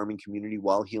 and your farming community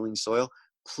while healing soil?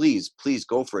 Please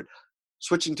go for it.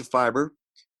 Switching to fiber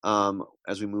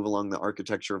as we move along the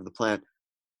architecture of the plant.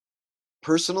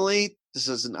 Personally,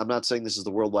 I'm not saying this is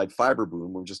the worldwide fiber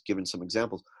boom. We're just giving some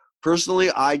examples. Personally,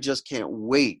 I just can't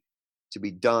wait to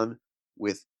be done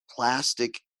with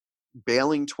plastic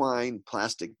baling twine,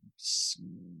 plastic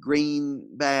grain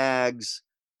bags,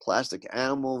 plastic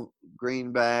animal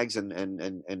grain bags,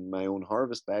 and my own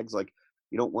harvest bags. Like,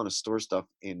 you don't want to store stuff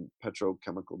in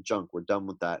petrochemical junk. We're done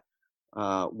with that.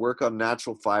 Work on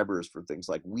natural fibers for things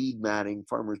like weed matting.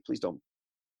 Farmers, please don't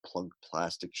plunk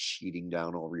plastic sheeting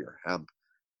down over your hemp.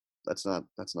 That's not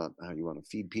how you want to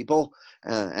feed people.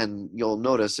 And you'll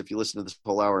notice if you listen to this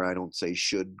whole hour, I don't say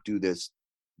should do this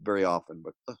very often,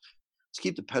 but let's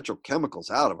keep the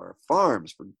petrochemicals out of our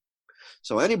farms.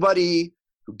 So anybody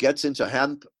who gets into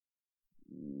hemp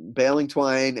baling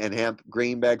twine and hemp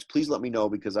grain bags, please let me know,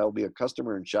 because I will be a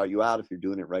customer and shout you out if you're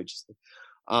doing it righteously.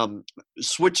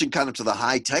 Switching kind of to the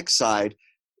high tech side,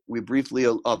 we briefly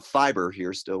of fiber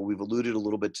here still. We've alluded a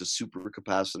little bit to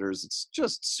supercapacitors. It's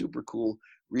just super cool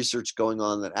research going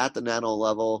on that at the nano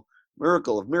level,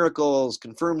 miracle of miracles,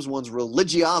 confirms one's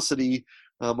religiosity,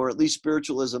 or at least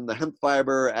spiritualism. The hemp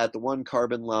fiber at the 1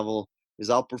 carbon level is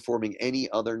outperforming any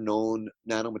other known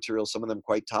nanomaterial, some of them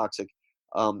quite toxic,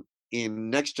 in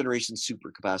next generation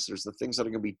supercapacitors, the things that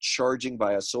are going to be charging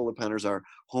via solar panels our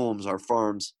homes, our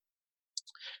farms,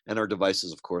 and our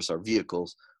devices, of course, our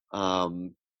vehicles.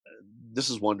 This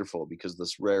is wonderful because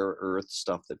this rare earth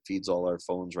stuff that feeds all our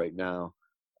phones right now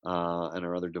and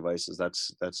our other devices,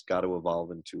 that's got to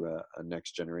evolve into a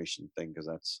next generation thing, because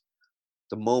that's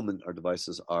the moment our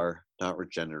devices are not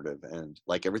regenerative. And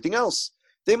like everything else,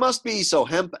 they must be. So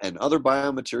hemp and other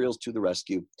biomaterials to the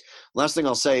rescue. Last thing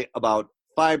I'll say about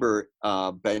fiber,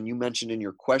 Ben, you mentioned in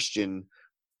your question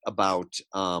about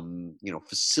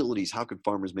facilities. How could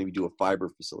farmers maybe do a fiber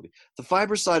facility? The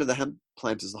fiber side of the hemp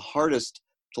plant is the hardest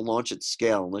to launch at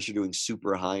scale, unless you're doing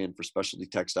super high end for specialty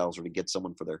textiles or to get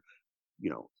someone for their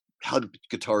hemp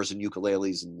guitars and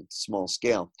ukuleles in small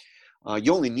scale.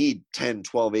 You only need 10,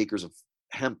 12 acres of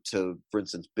hemp to, for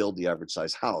instance, build the average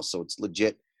size house. So it's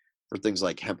legit for things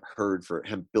like hemp herd, for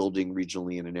hemp building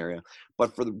regionally in an area.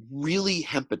 But for the really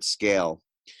hemp at scale,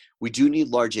 we do need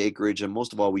large acreage, and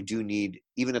most of all, we do need,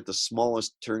 even at the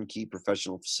smallest turnkey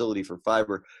professional facility for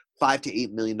fiber, $5 to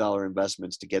 $8 million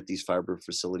investments to get these fiber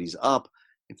facilities up.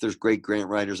 If there's great grant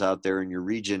writers out there in your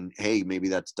region, hey, maybe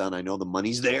that's done. I know the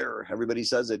money's there. Everybody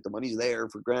says it. The money's there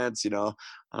for grants,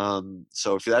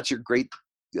 So if that's your great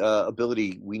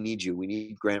ability, we need you. We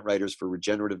need grant writers for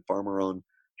regenerative farmer-owned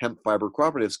hemp fiber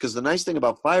cooperatives. Because the nice thing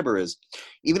about fiber is,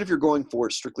 even if you're going for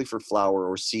it strictly for flour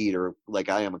or seed, or like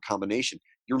I am, a combination,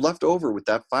 you're left over with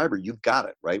that fiber. You've got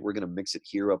it, right? We're going to mix it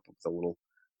here up with a little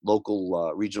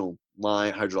local regional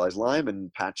lime, hydrolyzed lime,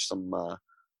 and patch some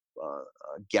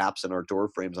gaps in our door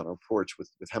frames on our porch with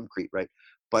hempcrete, right?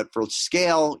 But for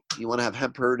scale, you want to have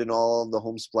hemp herd in all the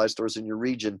home supply stores in your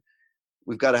region.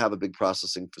 We've got to have a big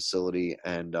processing facility,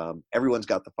 and everyone's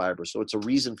got the fiber. So it's a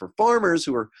reason for farmers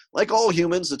who are, like all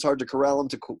humans, it's hard to corral them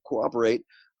to cooperate.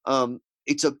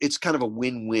 It's kind of a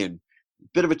win-win.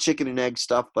 Bit of a chicken and egg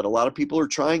stuff, but a lot of people are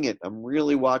trying it. I'm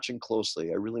really watching closely.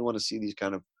 I really want to see these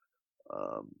kind of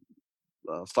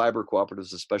fiber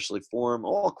cooperatives especially form,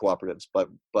 all cooperatives,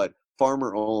 but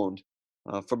farmer-owned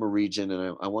from a region,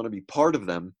 and I want to be part of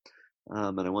them.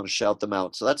 And I want to shout them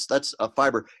out. So that's a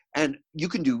fiber. And you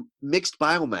can do mixed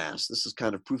biomass. This is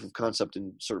kind of proof of concept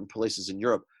in certain places in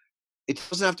Europe. It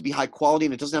doesn't have to be high quality,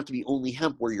 and it doesn't have to be only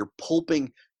hemp, where you're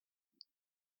pulping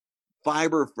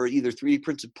fiber for either 3D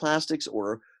printed plastics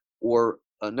or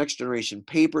next generation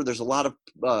paper. There's a lot of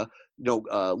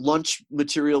lunch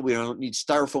material. We don't need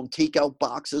styrofoam takeout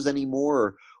boxes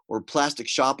anymore, or plastic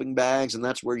shopping bags, and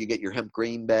that's where you get your hemp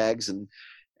grain bags and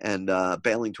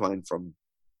baling twine from.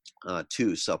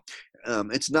 Too. So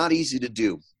it's not easy to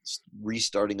do,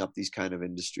 restarting up these kind of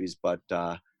industries, but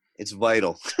it's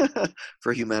vital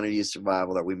for humanity's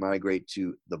survival that we migrate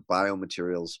to the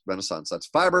biomaterials renaissance. That's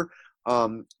fiber.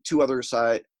 Two other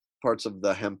parts of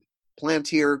the hemp plant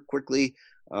here quickly.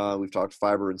 We've talked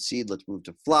fiber and seed. Let's move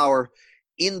to flower.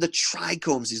 In the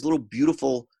trichomes, these little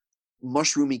beautiful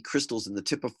mushroomy crystals in the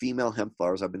tip of female hemp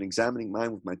flowers. I've been examining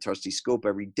mine with my trusty scope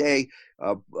every day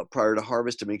prior to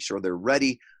harvest to make sure they're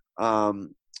ready.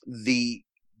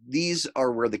 These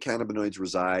are where the cannabinoids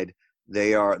reside.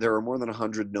 There are more than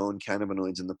 100 known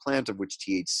cannabinoids in the plant, of which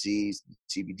THC,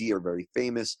 CBD are very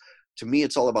famous. To me,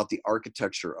 it's all about the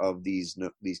architecture of these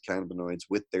cannabinoids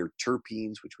with their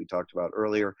terpenes, which we talked about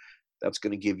earlier. That's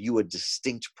going to give you a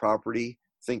distinct property.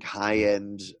 Think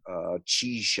high-end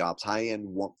cheese shops, high-end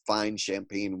fine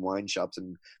champagne wine shops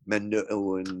in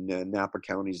Mendo and Napa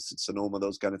counties, Sonoma,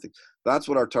 those kind of things. That's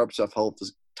what our top shelf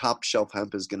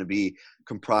hemp is going to be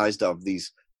comprised of.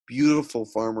 These beautiful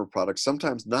farmer products,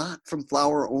 sometimes not from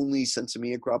flower-only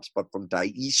Sensimilla crops, but from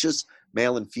dioecious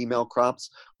male and female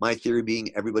crops. My theory being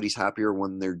everybody's happier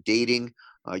when they're dating.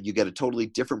 You get a totally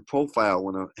different profile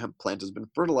when a hemp plant has been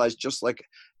fertilized, just like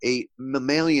a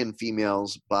mammalian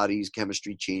female's body's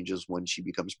chemistry changes when she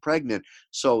becomes pregnant.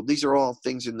 So these are all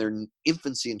things in their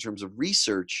infancy in terms of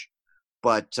research,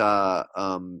 but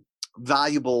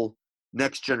valuable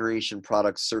next generation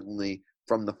products certainly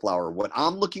from the flower. What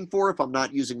I'm looking for, if I'm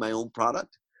not using my own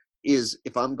product, is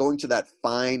if I'm going to that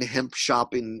fine hemp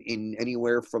shop in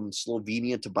anywhere from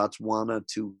Slovenia to Botswana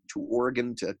to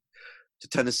Oregon to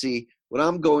Tennessee, what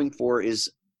I'm going for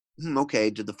is okay,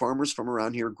 did the farmers from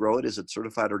around here grow it? Is it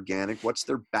certified organic? What's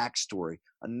their backstory?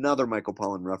 Another Michael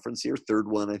Pollan reference here, third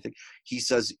one, I think. He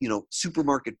says,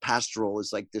 supermarket pastoral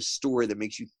is like this story that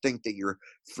makes you think that your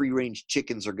free-range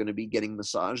chickens are going to be getting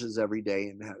massages every day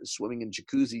and swimming in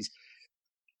jacuzzis.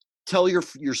 Tell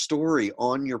your story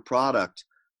on your product.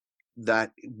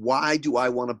 That why do I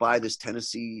want to buy this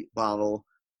Tennessee bottle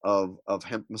of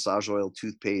hemp massage oil,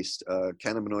 toothpaste,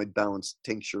 cannabinoid balanced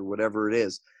tincture, whatever it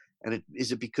is? And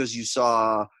is it because you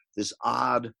saw this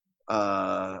odd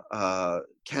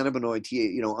cannabinoid,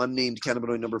 unnamed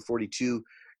cannabinoid number 42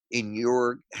 in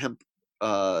your hemp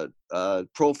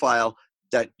profile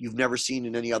that you've never seen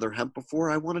in any other hemp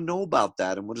before? I want to know about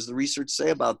that. And what does the research say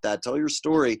about that? Tell your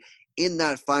story in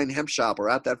that fine hemp shop or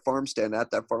at that farm stand,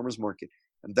 at that farmer's market.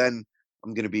 And then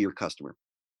I'm going to be your customer.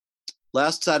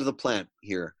 Last side of the plant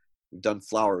here. We've done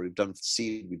flower, we've done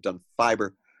seed, we've done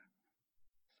fiber.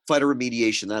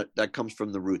 Phytoremediation, that comes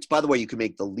from the roots. By the way, you can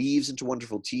make the leaves into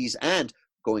wonderful teas, and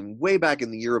going way back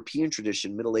in the European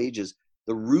tradition, Middle Ages,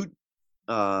 the root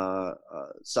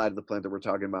side of the plant that we're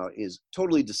talking about is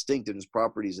totally distinct in its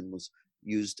properties and was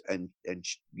used, and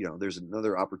there's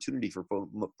another opportunity for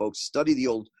folks to study the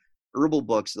old herbal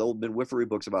books, the old midwifery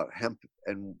books about hemp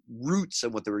and roots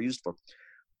and what they were used for.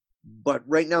 But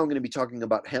right now I'm going to be talking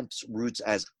about hemp's roots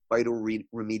as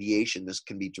phytoremediation. This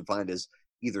can be defined as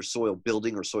either soil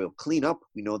building or soil cleanup.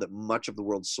 We know that much of the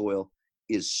world's soil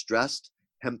is stressed.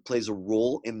 Hemp plays a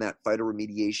role in that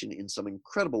phytoremediation in some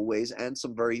incredible ways, and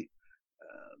some very,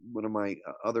 one of my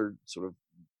other sort of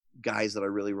guys that I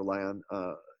really rely on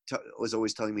was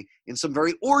always telling me, in some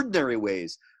very ordinary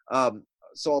ways.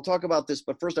 So I'll talk about this,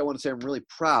 but first I want to say I'm really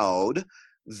proud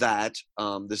that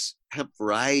this hemp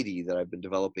variety that I've been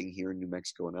developing here in New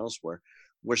Mexico and elsewhere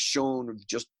was shown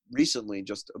just recently,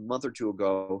 just a month or two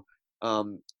ago,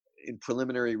 in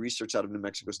preliminary research out of New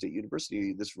Mexico State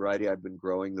University. This variety I've been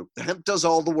growing, the hemp does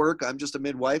all the work. I'm just a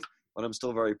midwife, but I'm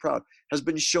still very proud, has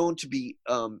been shown to be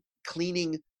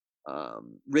cleaning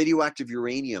radioactive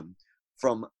uranium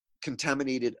from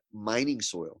contaminated mining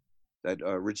soil that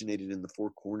originated in the Four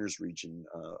Corners region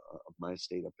of my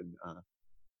state up in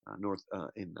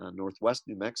northwest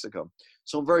New Mexico.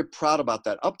 So I'm very proud about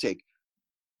that uptake.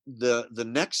 The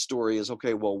next story is,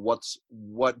 okay, well,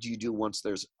 what do you do once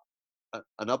there's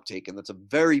an uptake? And that's a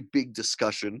very big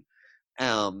discussion.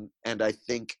 And I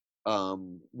think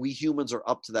we humans are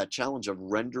up to that challenge of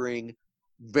rendering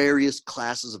various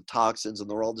classes of toxins, and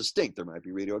they're all distinct. There might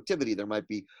be radioactivity, there might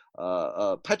be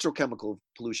petrochemical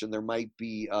pollution, there might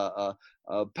be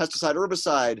pesticide,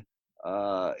 herbicide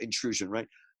intrusion, right?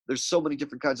 There's so many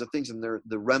different kinds of things, and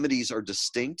the remedies are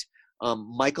distinct.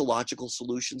 Mycological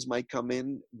solutions might come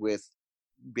in with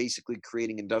basically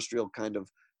creating industrial kind of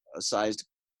sized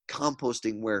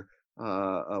composting, where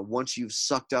once you've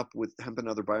sucked up with hemp and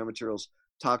other biomaterials,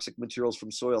 toxic materials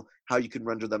from soil, how you can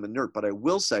render them inert. But I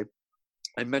will say,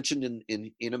 I mentioned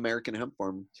in American Hemp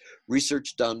Farm,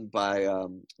 research done by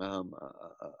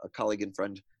a colleague and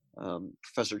friend,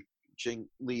 Professor Ching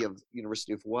Lee of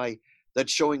University of Hawaii,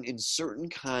 that's showing in certain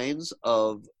kinds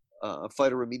of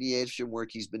phytoremediation work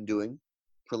he's been doing,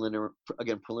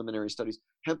 preliminary studies,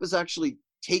 hemp is actually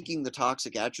taking the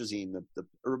toxic atrazine, the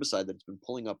herbicide that's been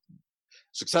pulling up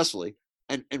successfully,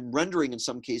 and rendering in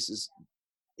some cases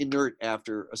inert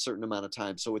after a certain amount of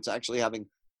time. So it's actually having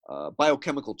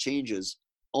biochemical changes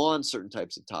on certain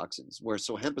types of toxins,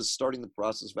 so hemp is starting the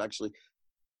process of actually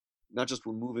not just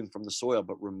removing from the soil,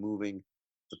 but removing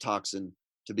the toxin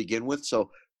to begin with.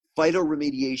 So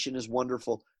phytoremediation is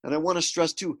wonderful. And I want to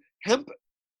stress too, hemp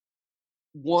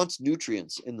wants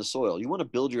nutrients in the soil. You want to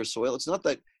build your soil. It's not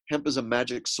that hemp is a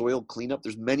magic soil cleanup.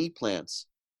 There's many plants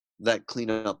that clean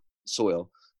up soil.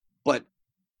 But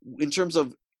in terms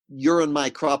of your and my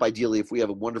crop, ideally, if we have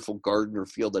a wonderful garden or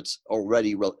field that's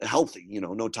already healthy,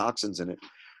 no toxins in it,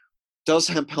 does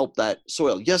hemp help that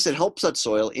soil? Yes, it helps that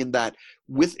soil in that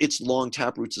with its long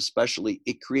taproots especially,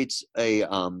 it creates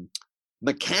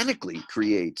mechanically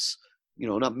creates,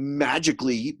 not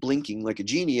magically blinking like a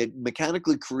genie, it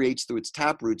mechanically creates through its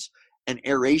taproots an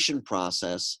aeration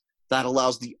process that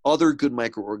allows the other good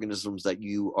microorganisms that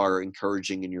you are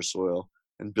encouraging in your soil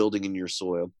and building in your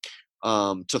soil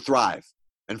to thrive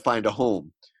and find a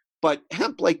home. But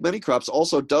hemp, like many crops,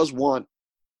 also does want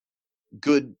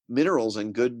good minerals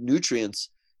and good nutrients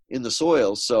in the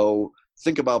soil. So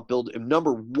think about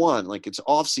number one, like it's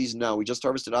off season now, we just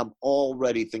harvested. I'm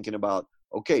already thinking about,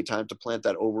 okay, time to plant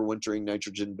that overwintering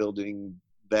nitrogen building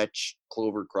vetch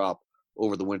clover crop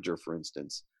over the winter, for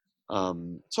instance.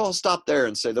 So I'll stop there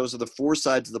and say those are the four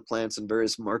sides of the plants and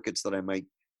various markets that I might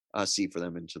see for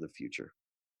them into the future.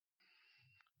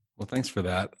 Well, thanks for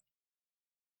that.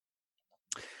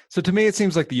 So to me, it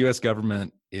seems like the U.S.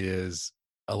 government is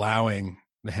allowing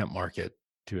the hemp market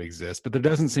to exist, but there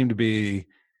doesn't seem to be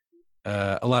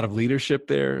a lot of leadership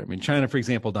there. I mean, China, for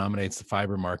example, dominates the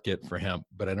fiber market for hemp,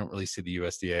 but I don't really see the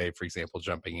USDA, for example,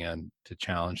 jumping in to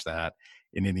challenge that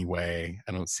in any way.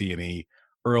 I don't see any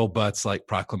Earl Butts like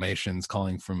proclamations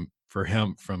calling for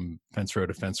hemp from fence row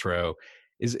to fence row.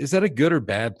 Is that a good or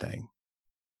bad thing?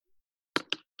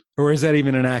 Or is that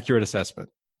even an accurate assessment?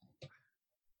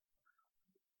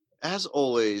 As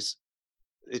always,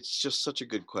 it's just such a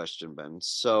good question, Ben.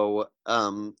 So I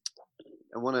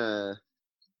want to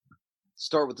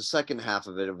start with the second half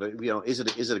of it. Is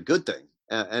it a good thing?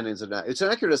 And it's an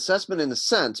accurate assessment in a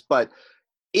sense, but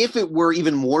if it were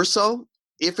even more so,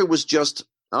 if it was just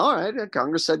all right,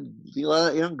 Congress said,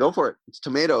 go for it. It's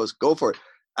tomatoes, go for it.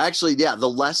 Actually, yeah, the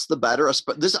less the better.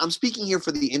 I'm speaking here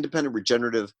for the independent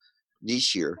regenerative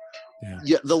niche here.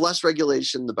 Yeah, the less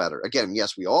regulation, the better. Again,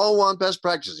 yes, we all want best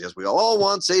practices. Yes, we all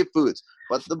want safe foods.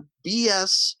 But the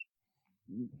BS,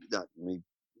 let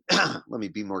me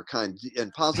be more kind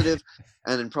and positive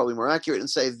and then probably more accurate and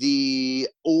say the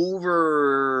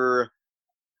overburdening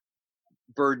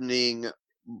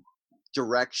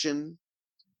direction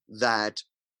that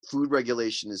food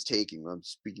regulation is taking. I'm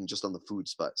speaking just on the food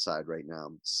side right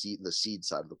now, the seed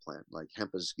side of the plant, like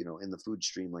hemp is, in the food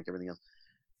stream like everything else.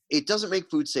 It doesn't make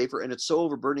food safer, and it's so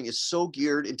overburdening. It's so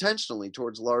geared intentionally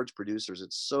towards large producers.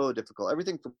 It's so difficult.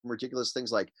 Everything from ridiculous things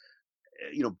like,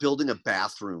 building a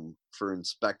bathroom for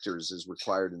inspectors is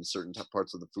required in certain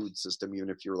parts of the food system, even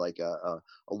if you're like a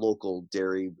local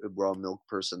dairy raw milk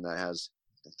person that has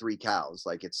 3 cows.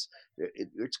 Like it's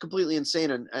completely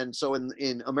insane. And so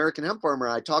in American Hemp Farmer,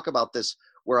 I talk about this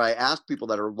where I ask people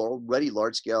that are already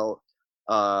large scale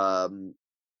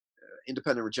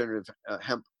independent regenerative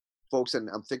hemp folks, and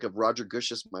I'm thinking of Roger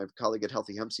Gushis, my colleague at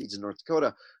Healthy Hemp Seeds in North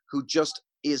Dakota, who just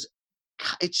is,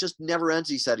 it just never ends.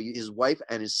 He said his wife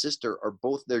and his sister are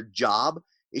both, their job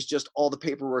is just all the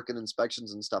paperwork and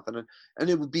inspections and stuff. And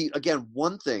it would be, again,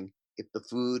 one thing if the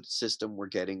food system were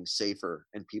getting safer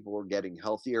and people were getting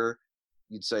healthier.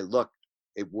 You'd say, look,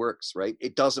 it works, right?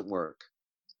 It doesn't work.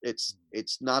 It's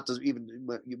not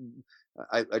even.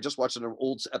 I just watched an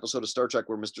old episode of Star Trek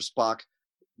where Mr. Spock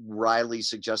wryly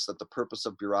suggests that the purpose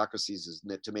of bureaucracies is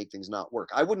to make things not work.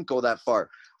 I wouldn't go that far.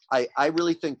 I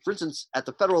really think, for instance, at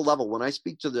the federal level, when I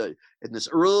speak to in this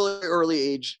early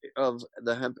age of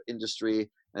the hemp industry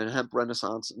and hemp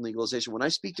renaissance and legalization, when I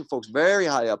speak to folks very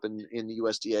high up in the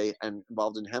USDA and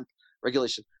involved in hemp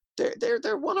regulation,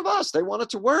 they're one of us. They want it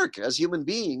to work as human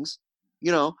beings,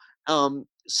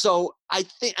 so I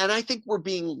think we're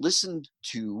being listened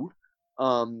to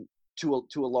a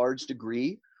large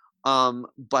degree.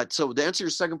 But so to answer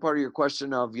your second part of your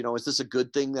question of, is this a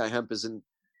good thing that hemp isn't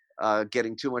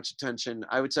getting too much attention?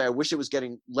 I would say I wish it was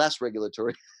getting less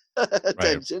regulatory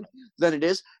attention than it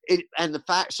is. And the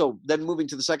fact, so then moving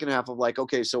to the second half of like,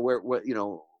 okay, so what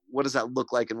does that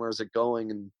look like and where is it going?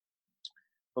 And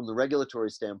from the regulatory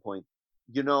standpoint,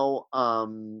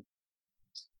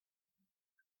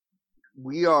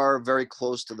 we are very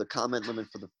close to the comment limit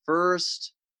for the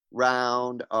first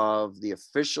round of the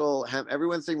official hemp.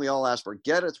 Everyone thing we all asked for,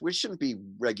 get it. We shouldn't be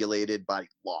regulated by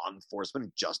law enforcement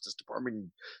and Justice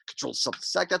Department, controlled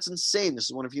substance act. That's insane. This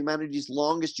is one of humanity's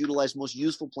longest utilized, most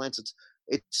useful plants.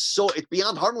 It's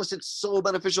beyond harmless. It's so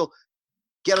beneficial.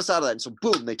 Get us out of that. And so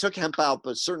boom, they took hemp out,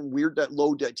 but certain weird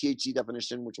low THC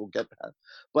definition, which we'll get to.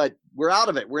 But we're out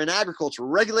of it. We're in agriculture.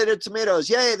 We're regulated tomatoes.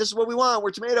 Yay, this is what we want.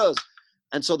 We're tomatoes.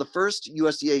 And so the first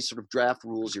USDA sort of draft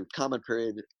rules, your comment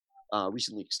period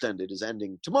recently extended, is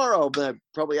ending tomorrow, but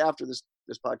probably after this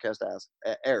podcast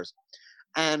airs.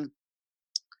 And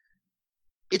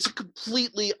it's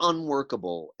completely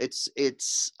unworkable. It's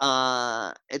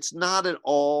not at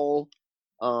all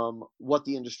what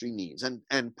the industry needs.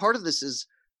 And part of this is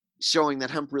showing that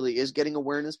hemp really is getting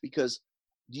awareness, because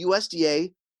the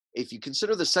USDA, if you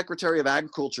consider the Secretary of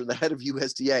Agriculture the head of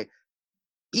USDA,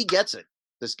 he gets it.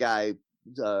 This guy,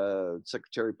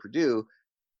 Secretary Perdue,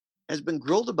 has been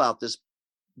grilled about this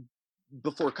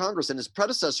before Congress, and his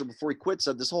predecessor, before he quit,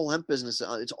 said this whole hemp business,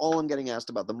 it's all I'm getting asked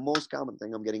about, the most common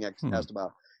thing I'm getting asked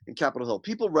about in Capitol Hill.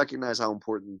 People recognize how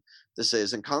important this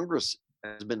is, and Congress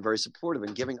has been very supportive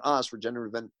in giving us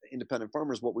regenerative independent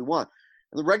farmers what we want.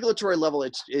 At the regulatory level,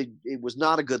 it was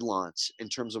not a good launch in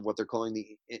terms of what they're calling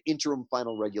the interim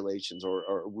final regulations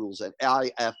or rules at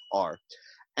IFR.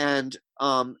 And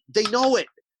they know it.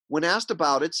 When asked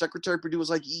about it, Secretary Perdue was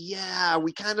like, yeah,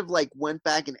 we kind of like went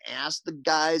back and asked the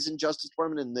guys in Justice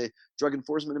Department and the Drug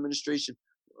Enforcement Administration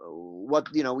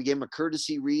we gave them a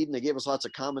courtesy read, and they gave us lots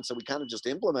of comments that we kind of just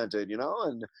implemented,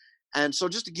 and so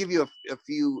just to give you a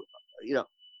few,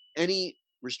 any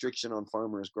restriction on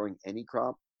farmers growing any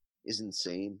crop is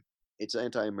insane. It's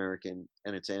anti-American,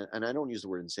 and and I don't use the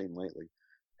word insane lightly.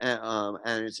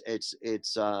 And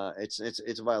it's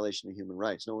a violation of human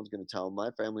rights. No one's going to tell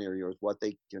my family or yours what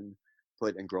they can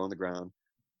put and grow on the ground.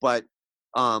 But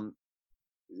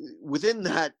within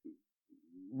that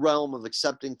realm of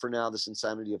accepting for now this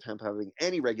insanity of hemp having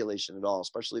any regulation at all,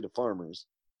 especially to farmers,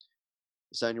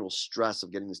 this annual stress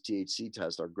of getting this THC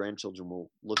test, our grandchildren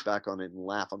will look back on it and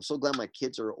laugh. I'm so glad my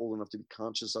kids are old enough to be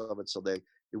conscious of it, so it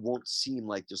won't seem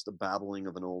like just the babbling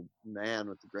of an old man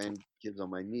with the grandkids on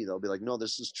my knee. They'll be like, no,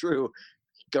 this is true.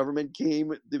 Government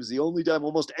came. It was the only time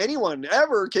almost anyone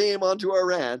ever came onto our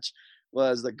ranch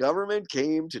was the government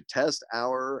came to test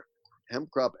our hemp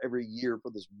crop every year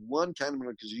for this one cannabis,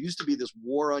 because there used to be this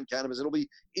war on cannabis. It'll be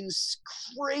in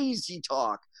crazy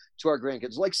talk to our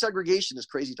grandkids, like segregation is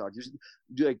crazy talk.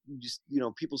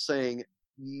 People saying,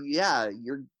 yeah,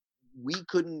 we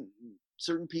couldn't,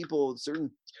 certain people,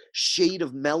 certain shade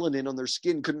of melanin on their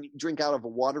skin couldn't drink out of a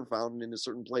water fountain in a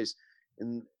certain place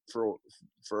for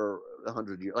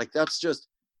 100 years. Like, that's just,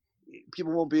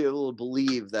 people won't be able to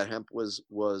believe that hemp was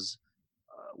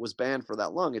banned for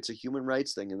that long. It's a human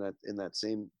rights thing in that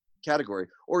same category,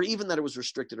 or even that it was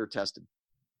restricted or tested.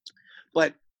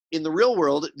 But in the real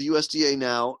world, the USDA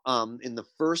now, in the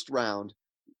first round,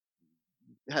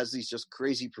 has these just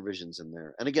crazy provisions in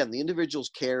there. And again, the individuals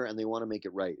care and they want to make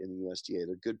it right in the USDA.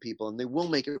 They're good people and they will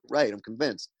make it right, I'm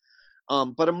convinced.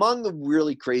 But among the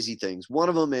really crazy things, one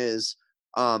of them is,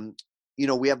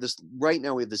 we have this, right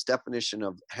now we have this definition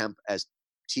of hemp as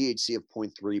THC of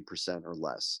 0.3% or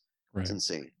less. Right. It's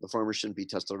insane. The farmer shouldn't be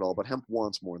tested at all, but hemp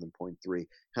wants more than 0.3.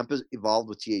 Hemp has evolved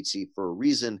with THC for a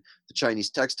reason. The Chinese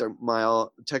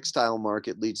textile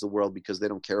market leads the world because they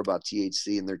don't care about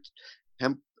THC in their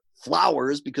hemp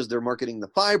flowers, because they're marketing the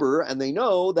fiber, and they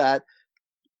know that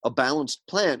a balanced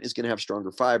plant is going to have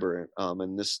stronger fiber.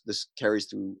 And this carries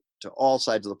through to all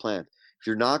sides of the plant. If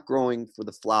you're not growing for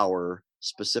the flower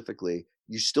specifically,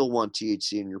 you still want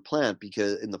THC in your plant,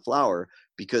 because in the flower,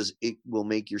 because it will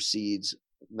make your seeds,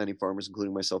 many farmers,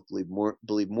 including myself,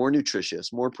 believe more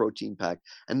nutritious, more protein packed,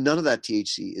 and none of that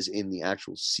THC is in the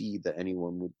actual seed that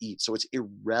anyone would eat. So it's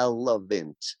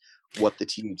irrelevant what the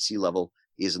THC level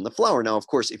is in the flower. Now, of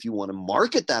course, if you want to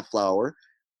market that flower,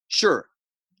 sure,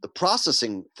 the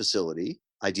processing facility,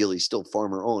 ideally still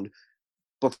farmer owned,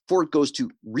 before it goes to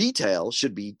retail,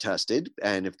 should be tested.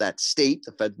 And if that state,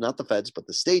 the Fed, not the feds, but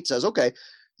the state says, okay,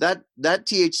 that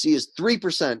THC is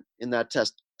 3% in that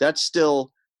test, that's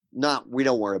still not, we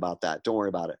don't worry about that. Don't worry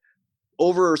about it.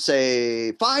 Over,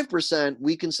 say, 5%,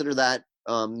 we consider that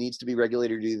needs to be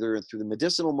regulated either through the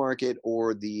medicinal market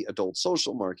or the adult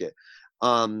social market.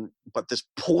 But this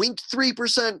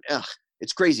 0.3%,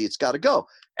 it's crazy. It's got to go.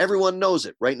 Everyone knows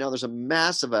it. Right now, there's a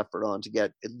massive effort on to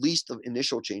get at least the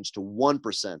initial change to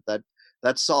 1%.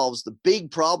 That solves the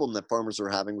big problem that farmers are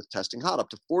having with testing hot. Up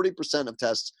to 40% of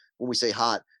tests, when we say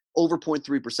hot, over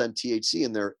 0.3% THC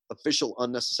in their official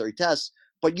unnecessary tests,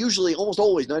 but usually, almost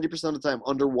always, 90% of the time,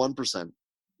 under 1%.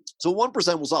 So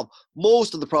 1% will solve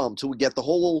most of the problem until we get the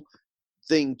whole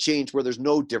thing changed where there's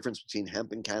no difference between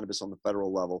hemp and cannabis on the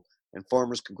federal level, and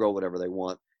farmers can grow whatever they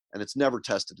want, and it's never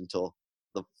tested until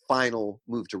the final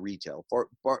move to retail.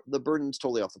 The burden's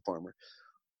totally off the farmer.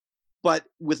 But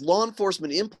with law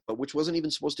enforcement input, which wasn't even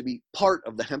supposed to be part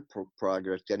of the hemp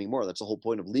project anymore, that's the whole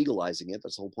point of legalizing it,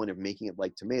 that's the whole point of making it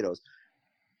like tomatoes.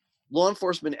 Law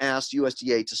enforcement asked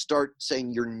USDA to start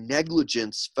saying your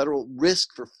negligence, federal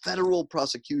risk for federal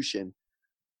prosecution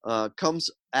comes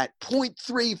at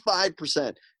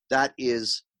 0.35%.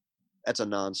 That's a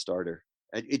non-starter.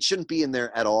 It shouldn't be in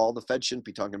there at all. The Fed shouldn't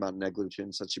be talking about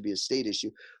negligence. That should be a state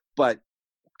issue. But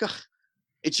God,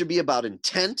 it should be about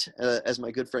intent, as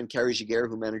my good friend Carrie Giguere,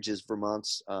 who manages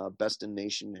Vermont's Best in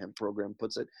Nation hemp program,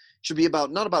 puts it. It should be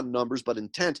about, not about numbers, but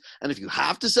intent. And if you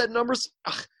have to set numbers,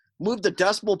 move the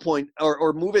decimal point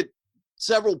or move it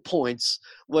several points.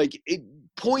 Like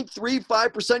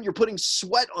 0.35%, you're putting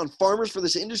sweat on farmers for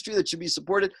this industry that should be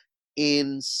supported.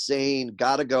 Insane.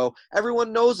 Gotta go.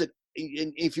 Everyone knows it.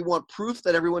 If you want proof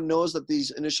that everyone knows that these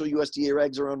initial USDA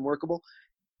regs are unworkable,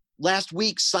 last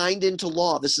week signed into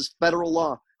law. This is federal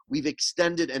law. We've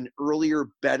extended an earlier,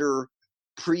 better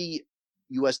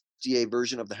pre-USDA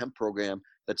version of the hemp program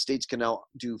that states can now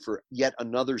do for yet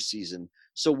another season.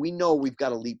 So we know we've got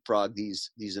to leapfrog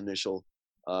these initial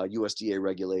USDA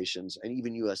regulations, and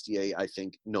even USDA, I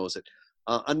think, knows it.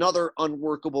 Another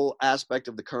unworkable aspect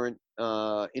of the current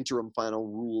interim final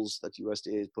rules that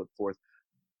USDA has put forth,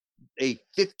 a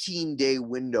 15-day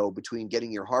window between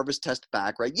getting your harvest test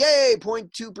back, right? Yay,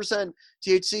 0.2%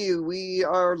 THC, we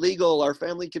are legal, our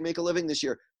family can make a living this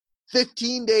year.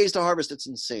 15 days to harvest. It's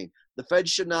insane. The Fed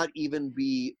should not even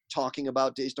be talking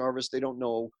about days to harvest. They don't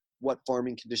know what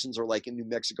farming conditions are like in New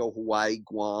Mexico, Hawaii,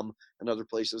 Guam, and other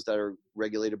places that are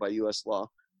regulated by U.S. law.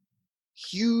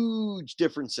 Huge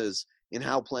differences in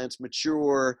how plants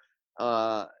mature.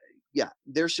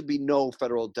 There should be no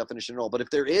federal definition at all. But if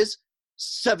there is,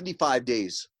 75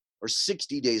 days or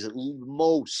 60 days at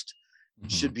most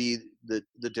should be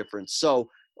the difference. So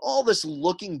all this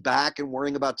looking back and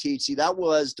worrying about THC, that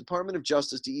was Department of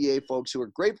Justice, DEA folks who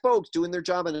are great folks doing their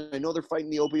job. And I know they're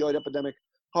fighting the opioid epidemic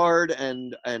hard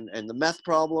and the meth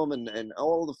problem and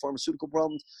all the pharmaceutical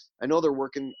problems. I know they're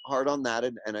working hard on that.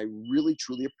 And I really,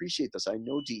 truly appreciate this. I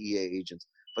know DEA agents,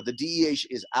 but the DEA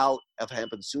is out of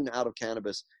hemp and soon out of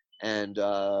cannabis. And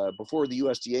before the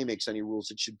USDA makes any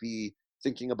rules, it should be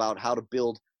thinking about how to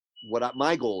build what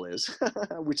my goal is,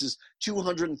 which is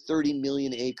 230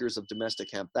 million acres of domestic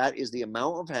hemp. That is the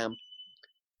amount of hemp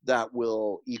that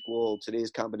will equal today's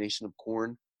combination of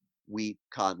corn, wheat,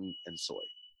 cotton, and soy.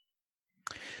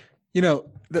 You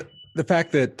know, the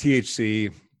fact that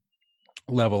THC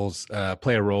levels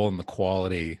play a role in the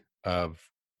quality of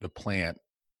the plant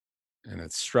and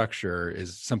its structure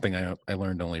is something I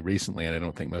learned only recently, and I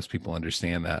don't think most people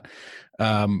understand that.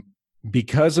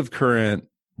 Because of current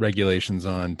regulations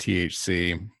on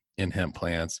THC in hemp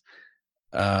plants,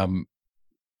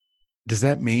 does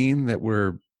that mean that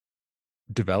we're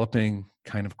developing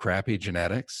kind of crappy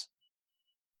genetics?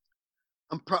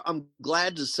 I'm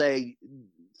glad to say,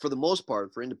 for the most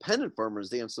part, for independent farmers,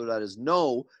 the answer to that is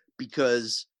no,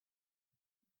 because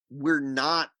we're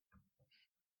not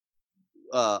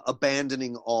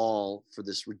abandoning all for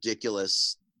this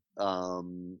ridiculous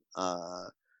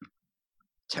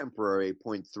temporary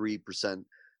 0.3%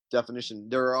 definition.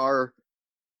 There are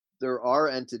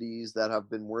entities that have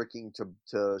been working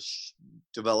to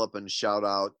develop and shout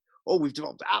out, oh, we've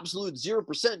developed absolute 0%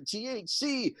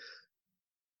 THC.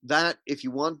 That, if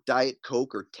you want Diet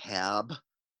Coke or Tab,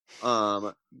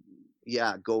 go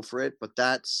for it. But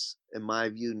that's, in my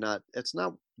view, it's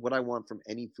not what I want from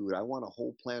any food. I want a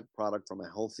whole plant product from a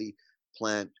healthy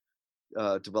plant,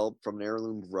 developed from an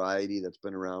heirloom variety that's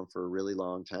been around for a really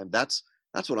long time. That's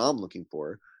what I'm looking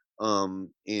for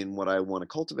in what I want to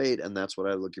cultivate, and that's what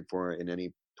I'm looking for in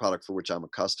any product for which I'm a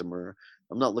customer.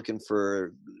 I'm not looking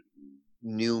for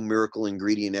new miracle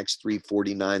ingredient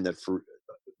X349 that for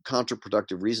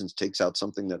counterproductive reasons takes out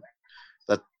something that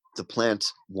the plant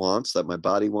wants, that my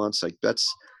body wants. Like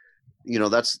that's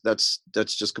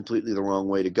just completely the wrong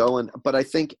way to go. But I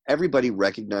think everybody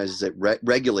recognizes it.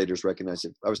 Regulators recognize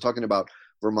it. I was talking about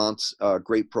Vermont's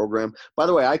great program. By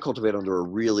the way, I cultivate under a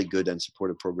really good and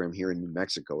supportive program here in New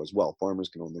Mexico as well. Farmers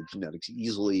can own their genetics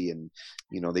easily, and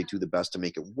they do the best to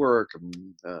make it work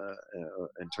in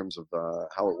terms of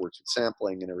how it works with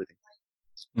sampling and everything.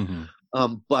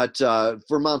 Mm-hmm. But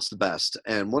Vermont's the best.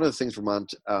 And one of the things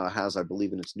Vermont has, I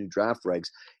believe, in its new draft regs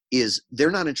is they're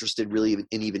not interested really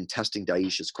in even testing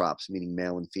dioecious crops, meaning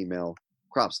male and female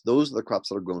crops. Those are the crops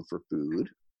that are grown for food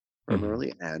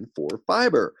primarily and for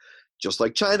fiber. Just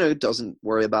like China doesn't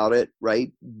worry about it,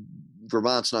 right?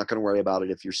 Vermont's not going to worry about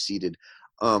it if you're seeded.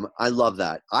 I love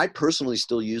that. I personally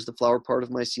still use the flower part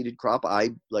of my seeded crop.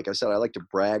 Like I said, I like to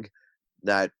brag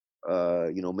that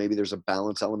maybe there's a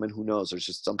balance element. Who knows? There's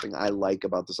just something I like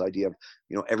about this idea of,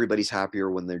 everybody's happier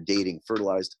when they're dating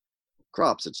fertilized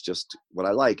crops. It's just what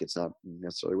I like. It's not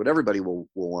necessarily what everybody will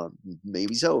want.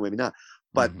 Maybe so, maybe not.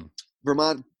 But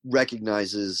Vermont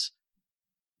recognizes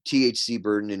THC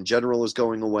burden in general is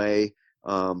going away.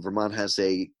 Vermont has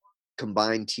a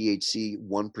combined THC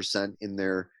 1% in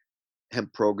their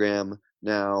hemp program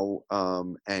now,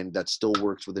 and that still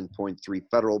works within 0.3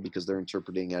 federal because they're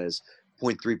interpreting it as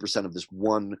 0.3% of this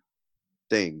one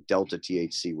thing, delta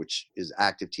THC, which is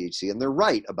active THC, and they're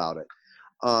right about it,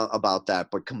 about that.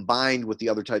 But combined with the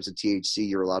other types of THC,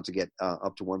 you're allowed to get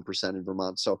up to 1% in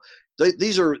Vermont. So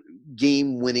these are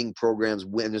game-winning programs.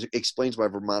 And it explains why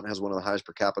Vermont has one of the highest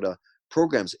per capita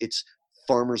programs. It's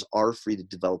farmers are free to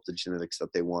develop the genetics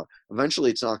that they want. Eventually,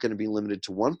 it's not going to be limited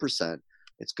to 1%.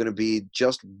 It's going to be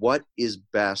just what is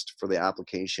best for the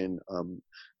application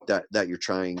that you're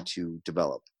trying to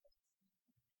develop.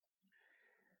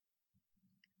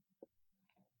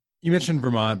 You mentioned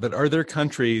Vermont, but are there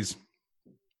countries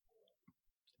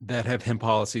that have hemp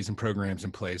policies and programs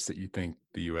in place that you think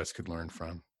the U.S. could learn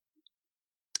from?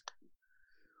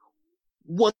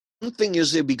 One thing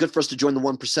is it'd be good for us to join the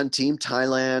 1% team.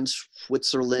 Thailand,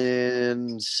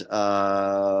 Switzerland,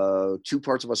 2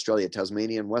 parts of Australia,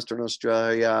 Tasmania and Western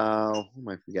Australia. Who am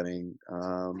I forgetting?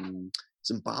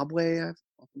 Zimbabwe,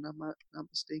 not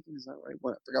mistaken. Is that right?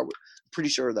 Well, I forgot. Pretty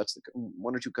sure that's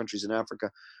one or two countries in Africa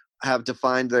have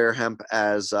defined their hemp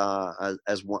as 1%.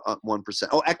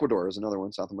 Oh, Ecuador is another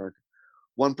one. South America,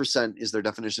 1% is their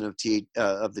definition of the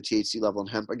THC level in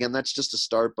hemp. Again, that's just a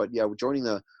start, but yeah, we're joining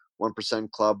the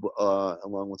 1% club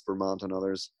along with Vermont and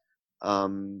others.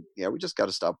 We just got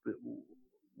to stop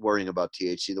worrying about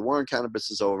THC. The war on cannabis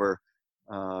is over.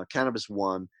 Cannabis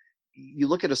won. You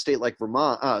look at a state like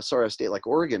a state like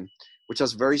Oregon, which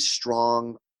has very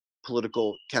strong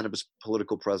cannabis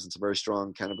political presence, a very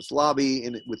strong cannabis lobby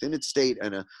within its state,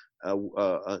 and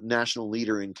a national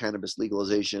leader in cannabis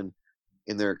legalization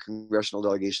in their congressional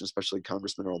delegation, especially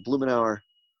Congressman Earl Blumenauer,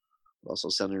 also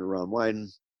Senator Ron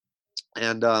Wyden.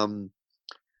 And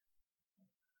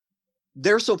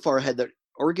they're so far ahead that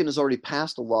Oregon has already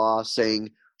passed a law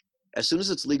saying as soon as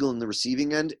it's legal in the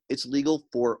receiving end, it's legal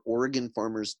for Oregon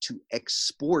farmers to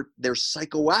export their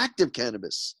psychoactive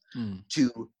cannabis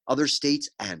to other states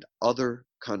and other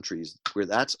countries where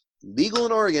that's legal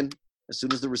in Oregon as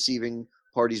soon as the receiving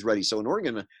party's ready. So in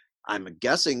Oregon, I'm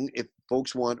guessing if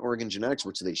folks want Oregon genetics,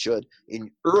 which they should,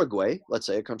 in Uruguay, let's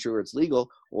say a country where it's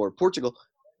legal, or Portugal,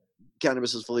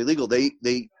 cannabis is fully legal. They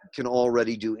can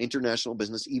already do international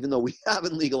business, even though we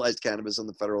haven't legalized cannabis on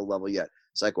the federal level yet,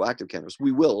 psychoactive cannabis.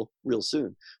 We will real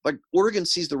soon. But Oregon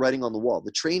sees the writing on the wall.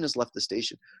 The train has left the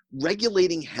station.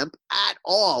 Regulating hemp at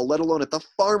all, let alone at the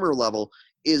farmer level,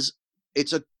 it's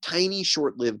a tiny,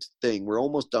 short-lived thing. We're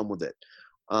almost done with it.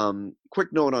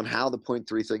 Quick note on how the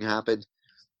 0.3 thing happened.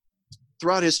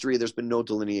 Throughout history, there's been no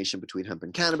delineation between hemp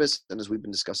and cannabis. And as we've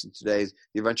been discussing today,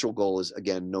 the eventual goal is,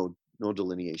 again, no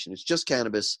delineation. It's just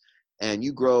cannabis, and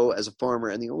you grow as a farmer,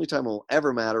 and the only time it will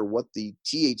ever matter what the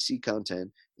THC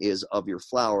content is of your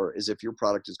flower is if your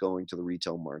product is going to the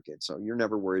retail market. So you're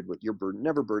never worried with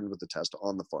never burdened with the test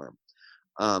on the farm.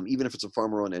 Even if it's a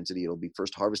farmer-owned entity, it'll be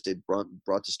first harvested,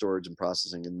 brought to storage and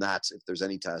processing, and that's if there's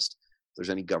any test, if there's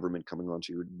any government coming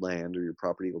onto your land or your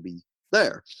property, it'll be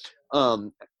there.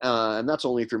 And that's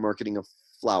only if you're marketing a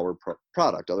flower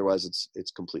product. Otherwise,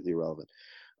 it's completely irrelevant.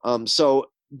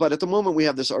 But at the moment, we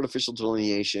have this artificial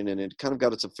delineation, and it kind of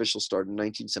got its official start in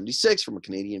 1976 from a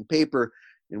Canadian paper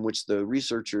in which the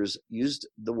researchers used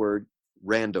the word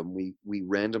random. They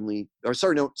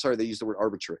used the word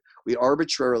arbitrary. We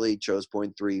arbitrarily chose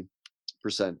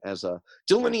 0.3% as a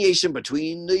delineation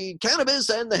between the cannabis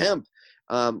and the hemp.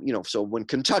 So when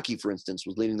Kentucky, for instance,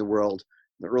 was leading the world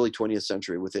in the early 20th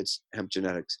century with its hemp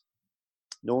genetics,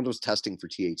 no one was testing for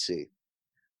THC.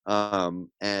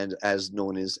 And as no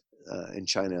one is in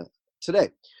China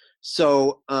today.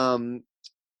 So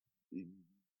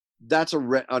that's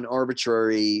an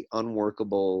arbitrary,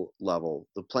 unworkable level.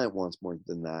 The plant wants more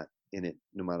than that in it,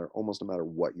 almost no matter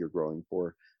what you're growing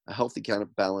for. A healthy,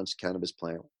 balanced cannabis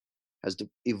plant has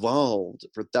evolved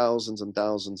for thousands and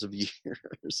thousands of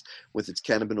years with its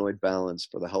cannabinoid balance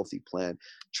for the healthy plant.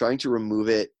 Trying to remove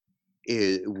it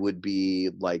would be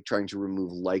like trying to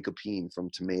remove lycopene from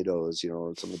tomatoes,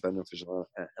 or some of the beneficial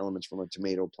elements from a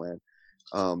tomato plant.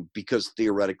 Because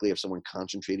theoretically, if someone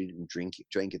concentrated and drank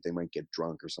it, they might get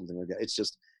drunk or something like that.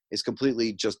 It's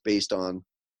completely just based on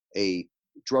a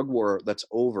drug war that's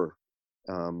over.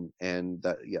 And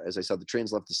that, as I said, the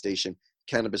train's left the station.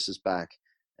 Cannabis is back,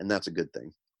 and that's a good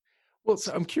thing. Well,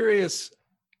 so I'm curious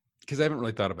because I haven't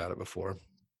really thought about it before.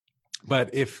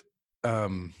 But if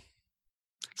psychoactive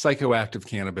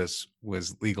cannabis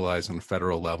was legalized on a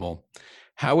federal level,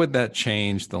 how would that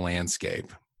change the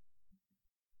landscape?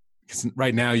 Because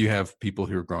right now you have people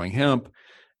who are growing hemp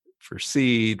for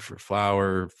seed, for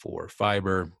flower, for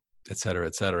fiber, et cetera,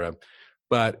 et cetera.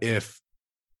 But if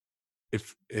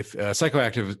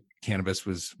psychoactive cannabis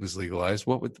was legalized,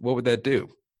 what would that do?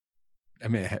 I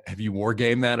mean, have you war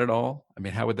gamed that at all? I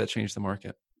mean, how would that change the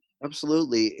market?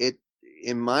 Absolutely.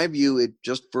 In my view, it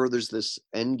just furthers this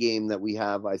end game that we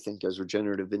have, I think, as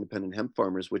regenerative independent hemp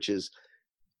farmers, which is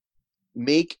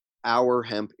make our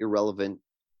hemp irrelevant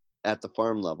at the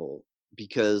farm level,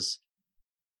 because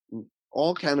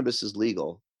all cannabis is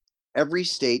legal. Every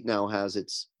state now has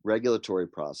its regulatory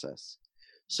process.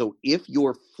 So if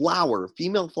your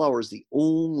female flower is the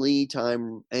only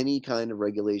time any kind of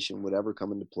regulation would ever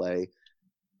come into play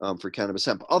for cannabis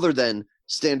hemp, other than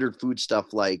standard food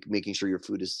stuff like making sure your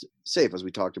food is safe, as we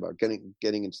talked about, getting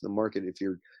into the market if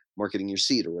you're marketing your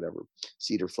seed or whatever,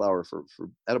 seed or flower for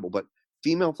edible. But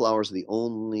female flowers are the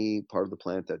only part of the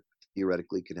plant that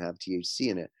theoretically can have THC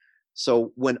in it.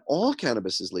 So when all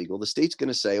cannabis is legal, the state's going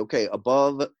to say, okay,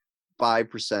 above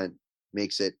 5%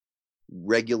 makes it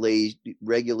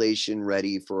regulation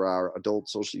ready for our adult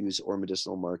social use or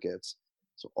medicinal markets.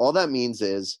 So all that means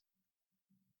is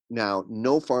Now,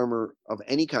 no farmer of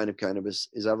any kind of cannabis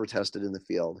is ever tested in the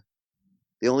field.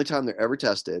 The only time they're ever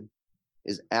tested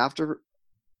is after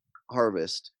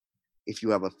harvest if you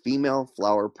have a female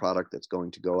flower product that's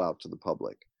going to go out to the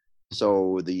public.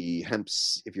 So the hemp,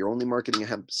 if you're only marketing a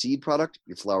hemp seed product,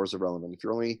 your flowers are relevant. If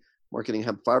you're only marketing a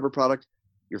hemp fiber product,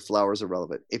 your flowers are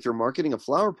relevant. If you're marketing a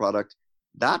flower product,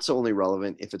 that's only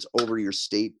relevant if it's over your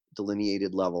state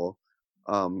delineated level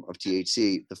of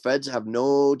THC. The feds have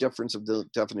no difference of the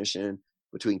definition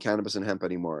between cannabis and hemp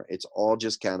anymore. It's all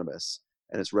just cannabis,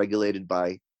 and it's regulated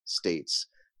by states.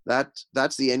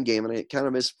 That's the end game.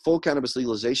 And full cannabis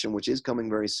legalization, which is coming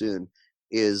very soon,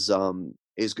 is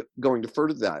going to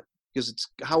further that, because it's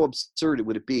how absurd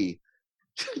would it be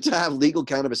to have legal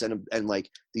cannabis and like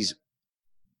these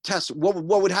tests. What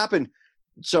would happen?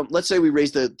 So let's say we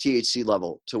raise the THC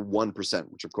level to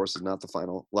 1%, which of course is not the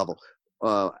final level.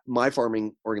 My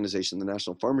farming organization, the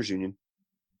National Farmers Union,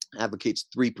 advocates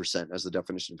 3% as the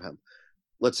definition of hemp.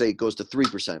 Let's say it goes to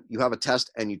 3%. You have a test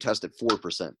and you test at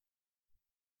 4%.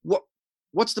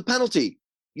 What's the penalty?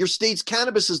 Your state's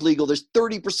cannabis is legal. There's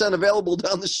 30% available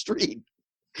down the street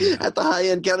at the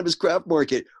high-end cannabis craft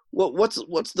market.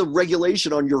 What's the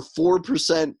regulation on your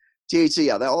 4% THC?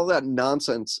 Yeah, all that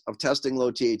nonsense of testing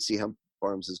low THC hemp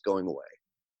farms is going away.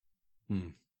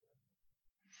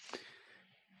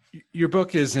 Your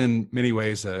book is in many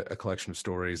ways a collection of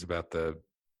stories about the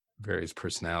various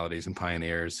personalities and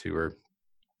pioneers who are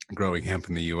growing hemp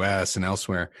in the U.S. and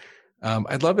elsewhere.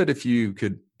 I'd love it if you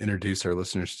could introduce our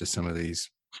listeners to some of these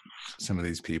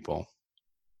people.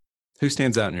 Who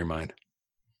stands out in your mind?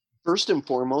 First and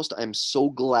foremost, I'm so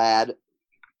glad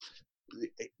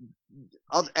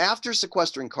after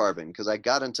sequestering carbon, because I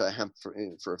got into hemp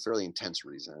for a fairly intense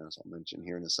reason, as I'll mention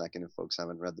here in a second if folks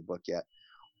haven't read the book yet.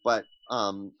 But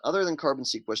other than carbon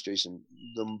sequestration,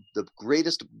 the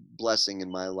greatest blessing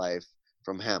in my life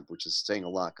from hemp, which is saying a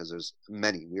lot because there's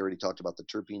many. We already talked about the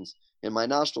terpenes in my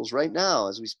nostrils right now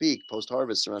as we speak,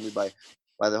 post-harvest, surrounded by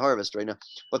the harvest right now.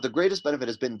 But the greatest benefit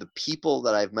has been the people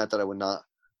that I've met that I would not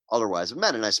otherwise have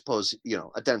met. And I suppose,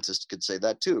 a dentist could say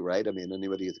that too, right? I mean,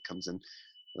 anybody that comes in,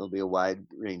 there'll be a wide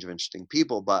range of interesting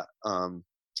people. But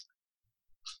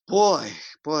boy,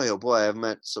 oh boy, I've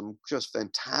met some just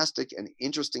fantastic and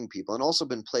interesting people, and also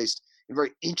been placed in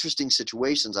very interesting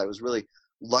situations. I was really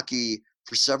lucky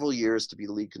for several years to be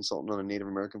the lead consultant on a Native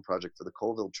American project for the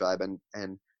Colville tribe,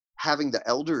 and having the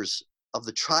elders of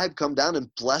the tribe come down and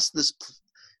bless this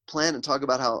plant and talk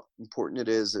about how important it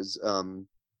is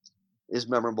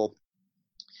memorable.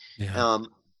 Yeah.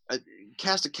 A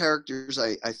cast of characters,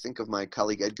 I think of my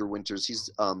colleague Edgar Winters. He's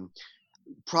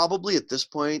probably at this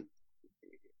point,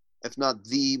 if not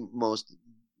the most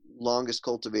longest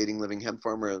cultivating living hemp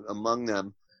farmer among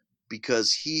them,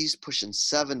 because he's pushing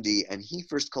 70, and he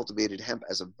first cultivated hemp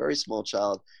as a very small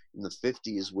child in the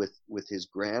 50s with his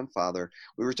grandfather.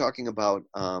 We were talking about,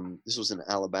 this was in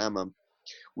Alabama.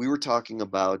 We were talking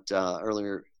about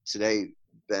earlier today,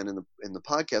 Ben, in the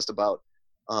podcast about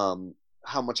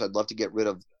how much I'd love to get rid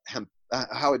of hemp,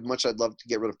 how much I'd love to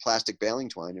get rid of plastic baling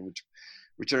twine and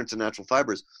return it to natural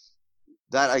fibers.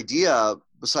 That idea,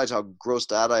 besides how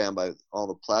grossed out I am by all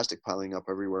the plastic piling up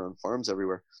everywhere on farms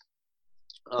everywhere,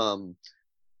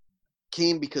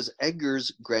 came because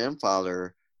Edgar's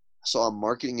grandfather saw a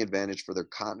marketing advantage for their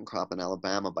cotton crop in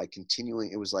Alabama by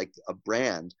continuing, it was like a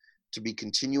brand, to be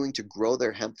continuing to grow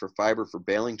their hemp for fiber for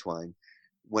baling twine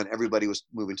when everybody was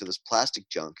moving to this plastic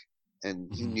junk.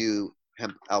 And he knew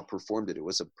hemp outperformed it. It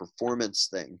was a performance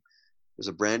thing. It was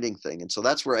a branding thing. And so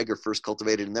that's where Edgar first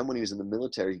cultivated. And then when he was in the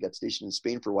military, he got stationed in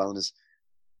Spain for a while, and his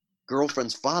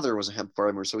girlfriend's father was a hemp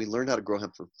farmer, so he learned how to grow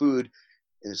hemp for food.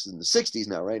 And this is in the 60s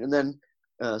now, right? And then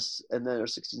or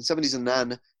 60s and 70s, and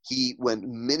then he went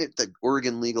minute that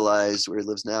Oregon legalized where he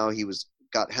lives now,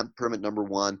 got hemp permit number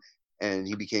 1, and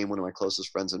he became one of my closest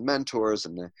friends and mentors,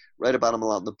 and I write about him a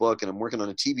lot in the book, and I'm working on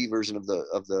a TV version of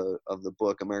the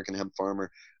book, American Hemp Farmer,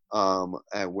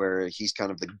 where he's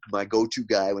kind of my go-to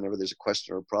guy whenever there's a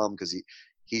question or a problem, because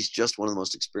he's just one of the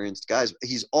most experienced guys.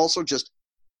 He's also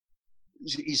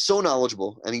he's so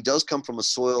knowledgeable, and he does come from a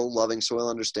soil-loving,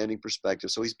 soil-understanding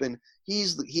perspective. So he and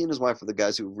his wife are the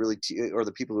guys who really, or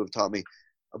the people who have taught me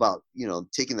about,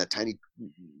 taking that tiny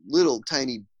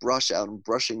brush out and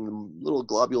brushing the little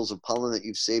globules of pollen that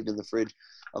you've saved in the fridge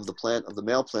of the plant, of the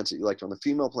male plants that you liked on the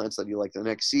female plants that you like the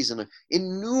next season.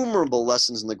 Innumerable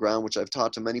lessons in the ground, which I've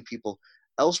taught to many people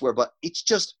elsewhere. But it's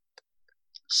just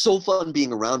so fun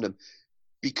being around him,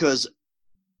 because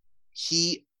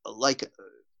he, like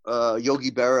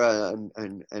Yogi Berra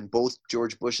and both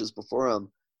George Bushes before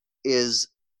him, is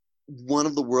one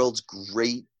of the world's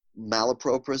great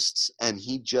malapropists, and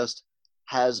he just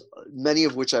has many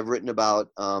of which I've written about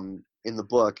in the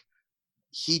book.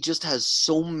 He just has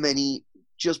so many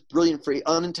just brilliant,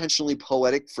 unintentionally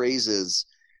poetic phrases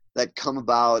that come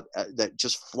about that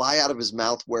just fly out of his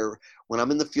mouth, where when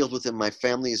I'm in the field with him, my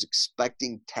family is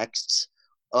expecting texts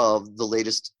of the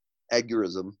latest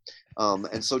Edgarism.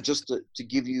 And so just to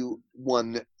give you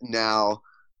one now,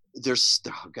 there's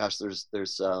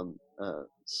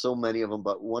so many of them,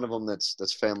 but one of them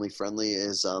that's family friendly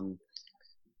is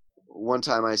one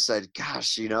time I said,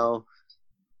 gosh,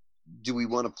 do we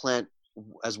want to plant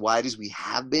as wide as we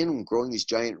have been growing these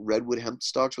giant redwood hemp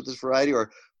stalks with this variety,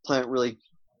 or plant really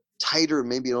tighter?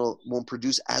 Maybe it won't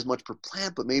produce as much per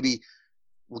plant, but maybe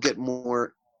we'll get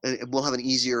more, and we'll have an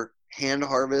easier hand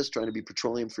harvest, trying to be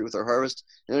petroleum free with our harvest.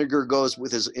 And Edgar goes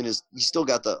with he's still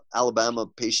got the Alabama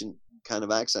patient kind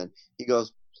of accent. He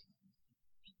goes,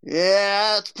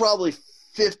 yeah, it's probably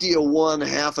 50 of one,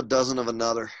 half a dozen of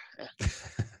another.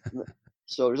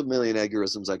 So there's a million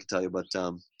Edgarisms I could tell you, but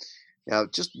yeah,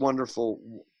 just wonderful,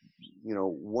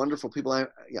 wonderful people.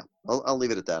 I'll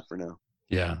leave it at that for now.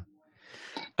 Yeah.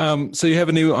 So you have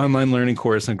a new online learning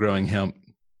course on growing hemp.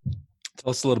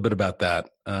 Tell us a little bit about that.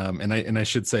 And I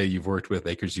should say you've worked with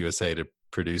Acres USA to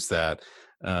produce that.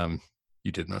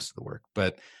 You did most of the work,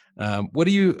 but what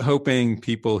are you hoping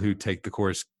people who take the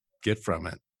course get from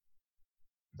it?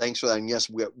 Thanks for that. And yes,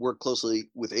 we work closely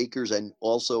with Acres and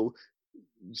also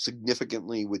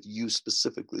significantly with you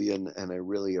specifically, and I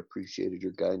really appreciated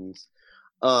your guidance.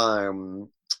 Oh,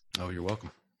 you're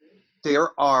welcome. There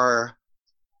are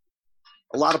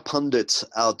a lot of pundits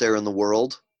out there in the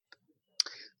world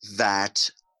that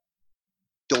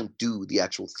don't do the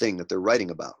actual thing that they're writing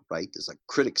about, right? There's like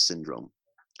critic syndrome.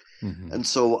 Mm-hmm. And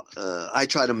so I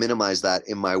try to minimize that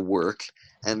in my work.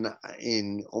 And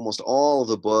in almost all of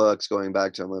the books, going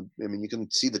back to, you can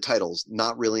see the titles,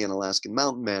 Not Really an Alaskan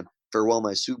Mountain Man, Farewell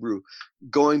My Subaru,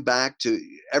 going back to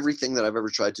everything that I've ever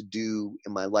tried to do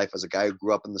in my life as a guy who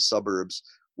grew up in the suburbs,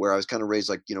 where I was kind of raised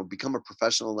like, become a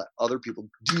professional, let other people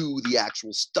do the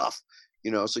actual stuff,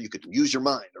 so you could use your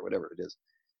mind or whatever it is.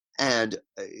 And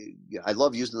I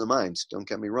love using the mind, don't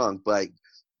get me wrong, but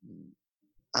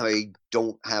I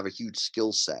don't have a huge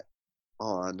skill set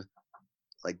on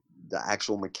like the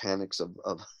actual mechanics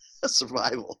of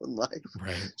survival in life.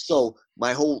 Right. So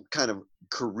my whole kind of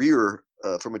career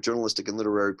from a journalistic and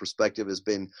literary perspective has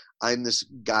been, I'm this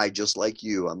guy just like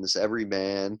you. I'm this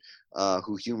everyman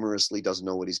who humorously doesn't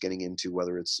know what he's getting into,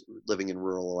 whether it's living in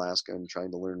rural Alaska and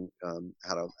trying to learn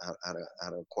how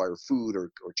to acquire food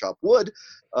or chop wood,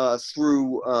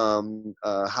 through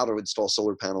how to install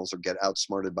solar panels or get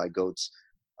outsmarted by goats,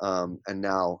 and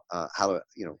now how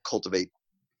to cultivate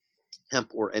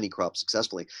hemp or any crop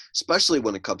successfully, especially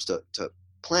when it comes to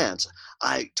plants.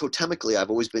 Totemically, I've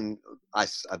always been, I've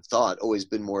thought, always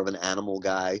been more of an animal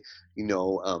guy,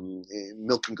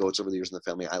 milking goats over the years in the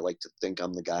family. I like to think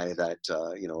I'm the guy that,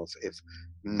 if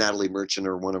Natalie Merchant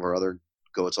or one of our other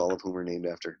goats, all of whom are named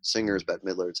after singers, Bette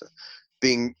Midler, to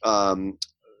being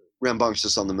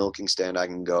rambunctious on the milking stand, I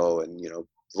can go and,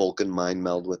 Vulcan mind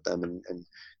meld with them and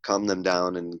calm them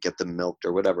down and get them milked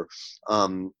or whatever.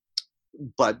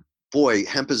 But boy,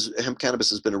 hemp cannabis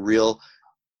has been a real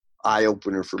eye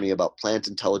opener for me about plant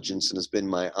intelligence, and has been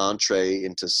my entree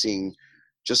into seeing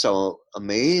just how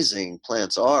amazing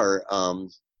plants are,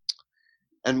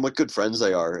 and what good friends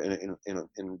they are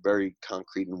in very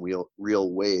concrete and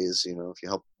real ways. If you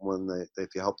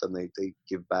help them, they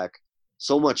give back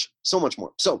so much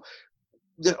more. So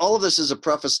all of this is a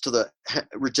preface to the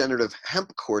regenerative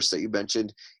hemp course that you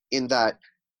mentioned, in that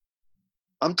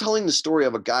I'm telling the story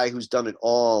of a guy who's done it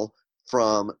all,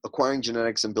 from acquiring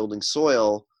genetics and building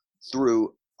soil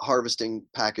through harvesting,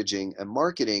 packaging, and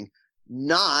marketing,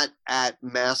 not at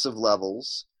massive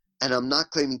levels. And I'm not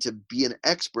claiming to be an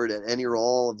expert at any or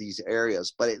all of these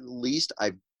areas, but at least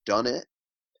I've done it,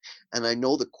 and I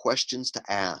know the questions to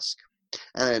ask.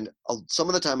 And some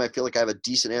of the time I feel like I have a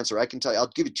decent answer. I can tell you, I'll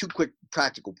give you 2 quick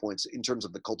practical points in terms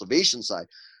of the cultivation side.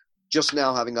 Just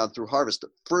now, having gone through harvest, the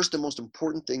first and most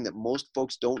important thing that most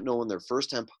folks don't know in their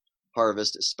first hemp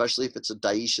harvest, especially if it's a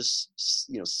dioecious,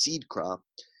 seed crop,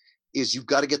 is you've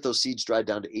got to get those seeds dried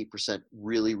down to 8%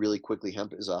 really, really quickly.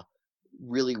 Hemp is a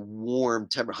really warm,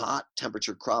 hot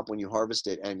temperature crop when you harvest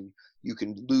it, and you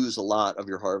can lose a lot of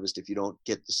your harvest if you don't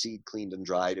get the seed cleaned and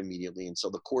dried immediately. And so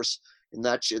the course in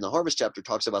the harvest chapter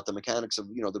talks about the mechanics of,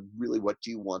 what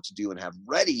do you want to do and have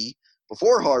ready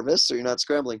before harvest, so you're not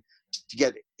scrambling to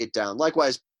get it down.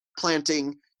 Likewise,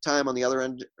 planting time on the other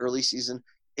end, early season,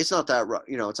 it's not that,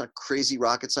 it's not crazy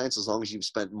rocket science, as long as you've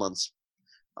spent months,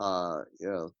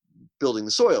 building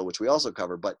the soil, which we also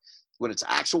cover. But when it's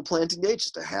actual planting day,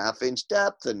 just a 1/2 inch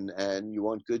depth, and you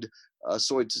want good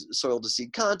soil to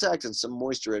seed contact and some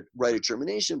moisture at right at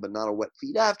germination, but not a wet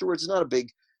feed afterwards. It's not a big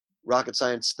rocket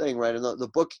science thing, right? And the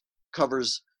book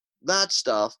covers that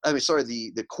stuff.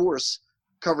 The course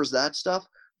covers that stuff.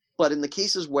 But in the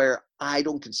cases where I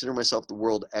don't consider myself the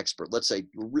world expert, let's say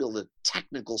the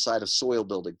technical side of soil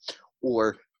building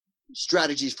or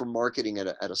strategies for marketing at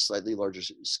a slightly larger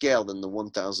scale than the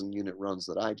 1,000 unit runs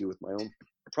that I do with my own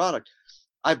product,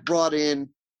 I've brought in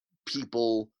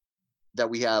people that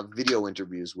we have video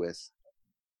interviews with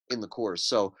in the course.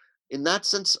 So in that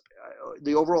sense,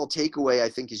 the overall takeaway, I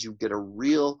think, is you get a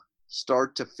real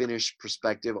start to finish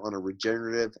perspective on a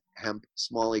regenerative hemp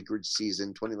small acreage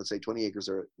season, 20 acres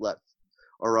or left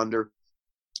or under.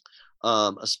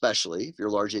 Especially if you're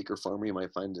a large acre farmer, you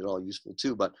might find it all useful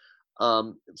too. But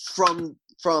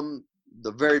from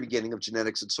the very beginning of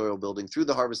genetics and soil building, through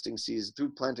the harvesting season,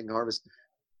 through planting, harvest,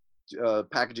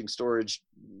 packaging, storage,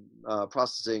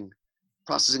 processing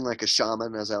like a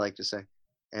shaman, as I like to say,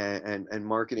 and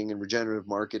marketing and regenerative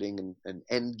marketing and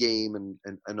end game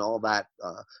and all that,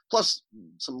 plus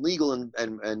some legal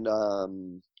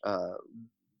and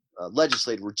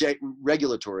legislative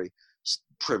regulatory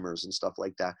primers and stuff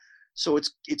like that. So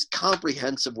it's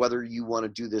comprehensive whether you want to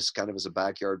do this kind of as a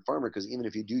backyard farmer, because even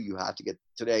if you do, you have to get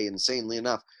today, insanely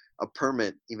enough, a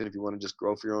permit, even if you want to just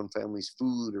grow for your own family's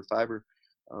food or fiber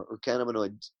or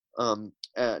cannabinoid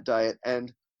diet.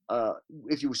 And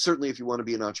if you want to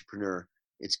be an entrepreneur,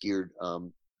 it's geared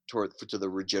to the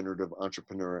regenerative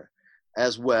entrepreneur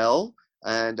as well.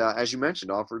 And as you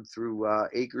mentioned, offered through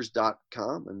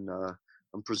acres.com. And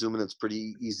I'm presuming it's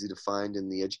pretty easy to find in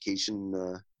the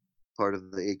education part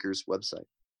of the Acres website.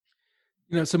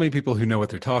 So many people who know what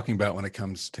they're talking about when it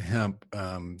comes to hemp,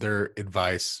 their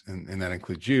advice, and that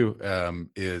includes you,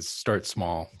 is start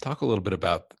small. Talk a little bit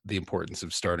about the importance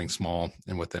of starting small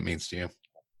and what that means to you.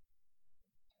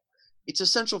 It's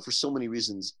essential for so many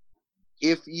reasons.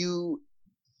 If you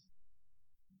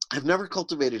have never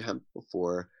cultivated hemp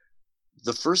before,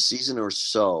 the first season or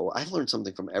so, I've learned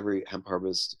something from every hemp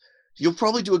harvest. You'll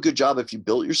probably do a good job if you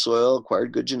built your soil,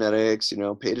 acquired good genetics,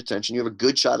 paid attention. You have a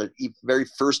good shot at very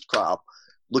first crop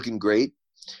looking great.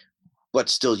 But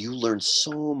still, you learn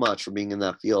so much from being in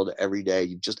that field every day.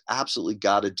 You've just absolutely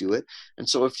got to do it. And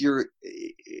so if you're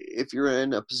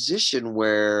in a position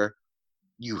where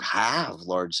you have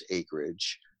large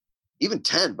acreage, even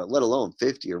 10, but let alone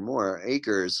 50 or more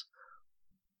acres,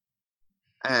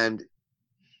 and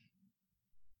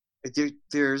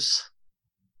there's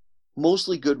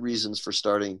mostly good reasons for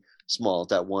starting small, at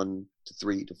that 1 to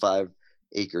 3 to 5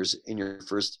 acres in your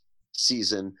first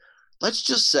season. Let's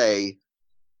just say,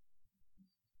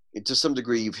 to some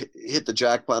degree, you've hit the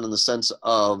jackpot in the sense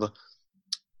of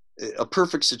a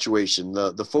perfect situation.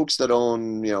 The folks that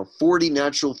own 40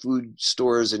 natural food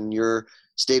stores in your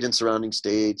state and surrounding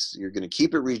states, you're going to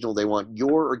keep it regional. They want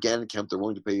your organic hemp. They're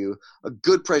willing to pay you a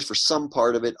good price for some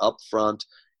part of it up front,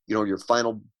 your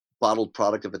final bottled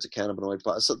product if it's a cannabinoid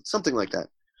product, so something like that.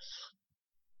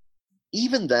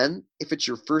 Even then, if it's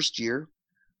your first year,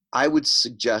 I would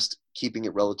suggest keeping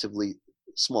it relatively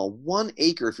small. 1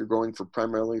 acre, if you're growing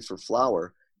primarily for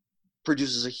flower,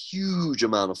 produces a huge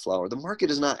amount of flower. The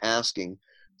market is not asking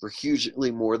for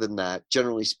hugely more than that,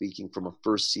 generally speaking, from a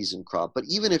first season crop. But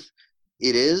even if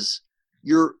it is,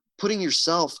 you're putting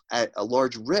yourself at a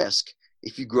large risk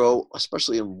if you grow,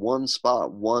 especially in one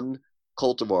spot, one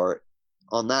cultivar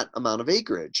on that amount of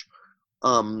acreage.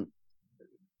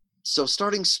 So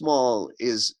starting small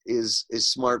is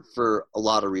smart for a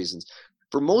lot of reasons.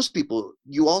 For most people,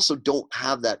 you also don't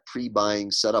have that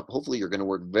pre-buying set up. Hopefully you're going to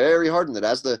work very hard on that.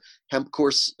 As the hemp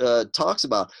course talks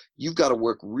about, you've got to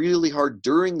work really hard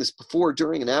before,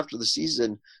 during, and after the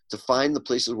season to find the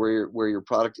places where your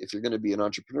product, if you're going to be an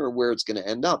entrepreneur, where it's going to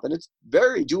end up. And it's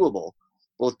very doable,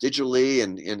 both digitally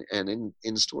and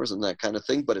in stores and that kind of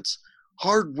thing. But it's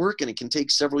hard work and it can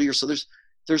take several years. So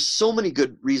there's so many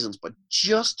good reasons, but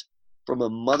just from a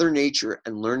mother nature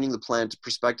and learning the plant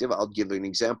perspective, I'll give an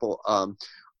example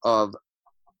of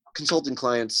consulting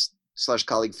clients /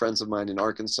 colleague friends of mine in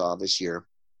Arkansas this year.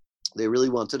 They really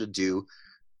wanted to do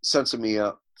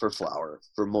Sensimilla for flower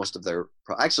for most of their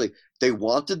actually they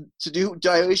wanted to do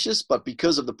dioecious, but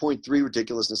because of the 0.3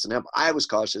 ridiculousness in hemp, I was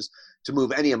cautious to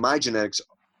move any of my genetics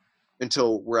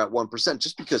until we're at 1%,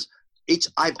 just because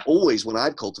I've always, when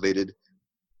I've cultivated,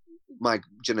 my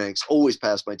genetics always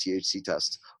passed my THC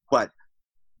tests. But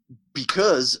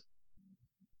because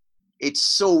it's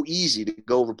so easy to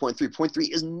go over 0.3.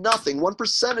 0.3 is nothing.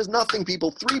 1% is nothing,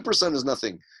 people. 3% is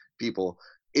nothing, people.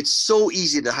 It's so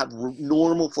easy to have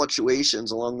normal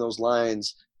fluctuations along those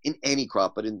lines in any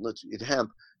crop, but in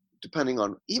hemp, depending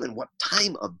on even what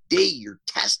time of day your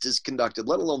test is conducted,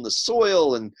 let alone the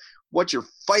soil and what your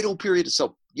phyto period is.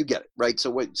 So you get it, right?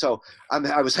 So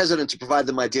I was hesitant to provide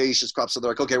them my dioecious crop. So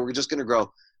they're like, okay, we're going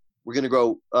to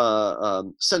grow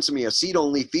Sensimilla seed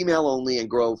only, female only, and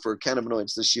grow for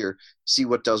cannabinoids this year. See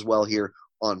what does well here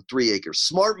on 3 acres.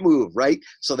 Smart move, right?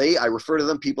 So I refer to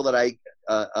them people that I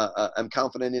am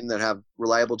confident in that have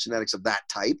reliable genetics of that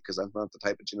type, because I'm not the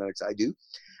type of genetics I do.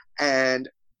 And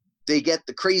they get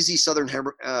the crazy southern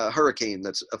hurricane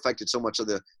that's affected so much of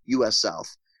the U.S. South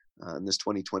in this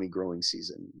 2020 growing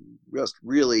season. Just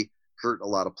really hurt a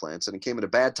lot of plants, and it came at a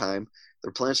bad time.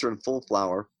 Their plants are in full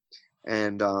flower,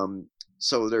 and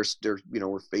so they're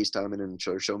we're FaceTiming and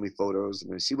show me photos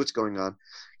and I see what's going on.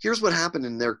 Here's what happened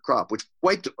in their crop, which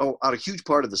wiped out a huge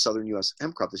part of the southern U.S.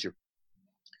 hemp crop this year.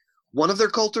 One of their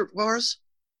cultivars,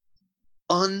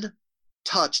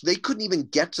 untouched. They couldn't even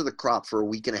get to the crop for a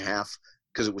week and a half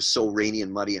because it was so rainy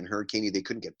and muddy and hurricaney. They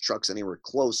couldn't get trucks anywhere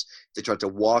close. They tried to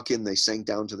walk in, they sank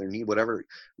down to their knee, whatever,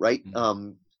 right?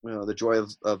 Mm-hmm. The joy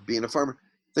of being a farmer.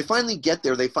 They finally get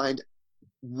there. They find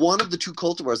one of the 2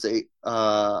 cultivars they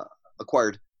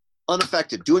acquired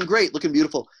unaffected, doing great, looking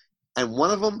beautiful. And one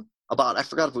of them, about, I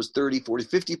forgot if it was 30, 40,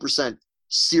 50%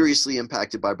 seriously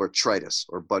impacted by botrytis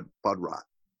or bud rot,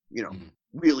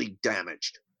 really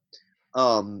damaged.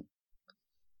 And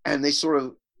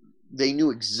they knew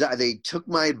exactly, they took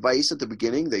my advice at the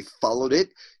beginning, they followed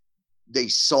it, they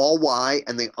saw why,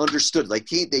 and they understood. Like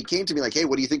they came to me like, hey,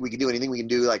 what do you think we can do? Anything we can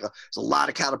do? Like, there's a lot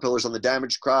of caterpillars on the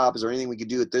damaged crop. Is there anything we can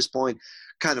do at this point?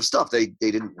 Kind of stuff. They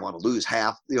didn't want to lose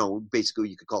half, basically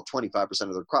you could call 25%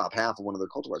 of their crop, half of one of their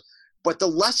cultivars. But the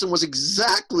lesson was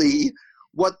exactly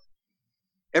what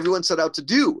everyone set out to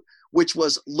do, which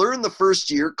was learn the first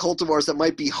year cultivars that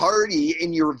might be hardy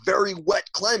in your very wet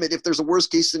climate if there's a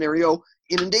worst case scenario,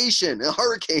 inundation, a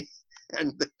hurricane.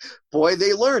 And boy,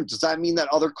 they learned. Does that mean that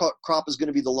other crop is going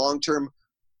to be the long-term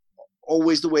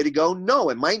always the way to go? No,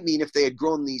 it might mean if they had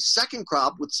grown the second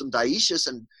crop with some dioecious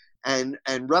and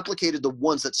replicated the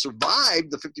ones that survived,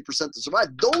 the 50% that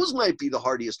survived, those might be the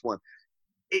hardiest one.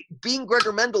 Being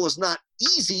Gregor Mendel is not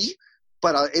easy,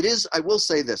 but it is, I will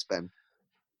say this, Ben,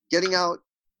 getting out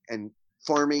and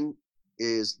farming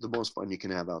is the most fun you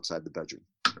can have outside the bedroom.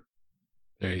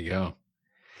 There you go.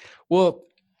 Well,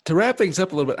 to wrap things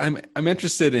up a little bit, I'm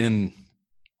interested in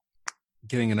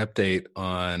getting an update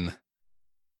on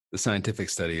the scientific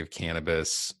study of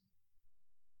cannabis.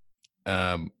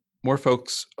 More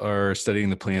folks are studying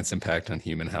the plant's impact on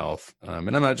human health,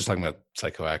 and I'm not just talking about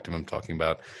psychoactive. I'm talking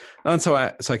about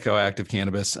non-psychoactive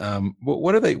cannabis.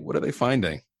 What are they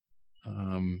finding?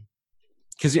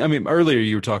 Because earlier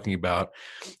you were talking about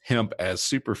hemp as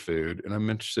superfood, and I'm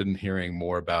interested in hearing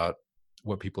more about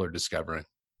what people are discovering.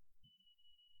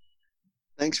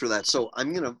 Thanks for that. So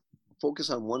I'm going to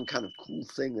focus on one kind of cool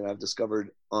thing that I've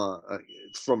discovered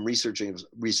from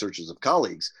researchers of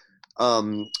colleagues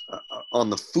on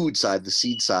the food side, the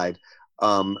seed side,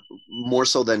 more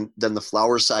so than the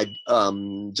flower side,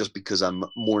 just because I'm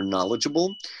more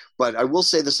knowledgeable. But I will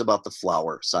say this about the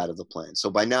flower side of the plant. So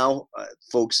by now,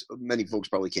 many folks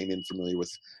probably came in familiar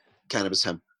with cannabis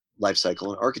hemp life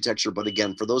cycle and architecture. But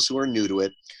again, for those who are new to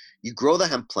it, you grow the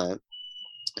hemp plant,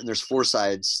 and there's 4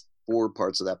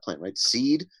 parts of that plant, right?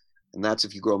 Seed, and that's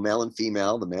if you grow male and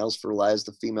female. The males fertilize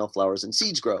the female flowers, and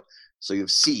seeds grow. So you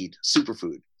have seed,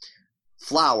 superfood.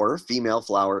 Flower, female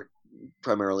flower,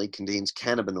 primarily contains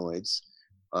cannabinoids,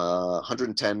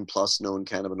 110 plus known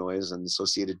cannabinoids and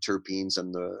associated terpenes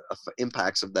and the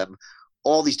impacts of them,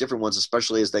 all these different ones,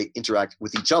 especially as they interact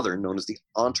with each other, known as the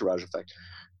entourage effect.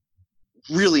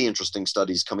 Really interesting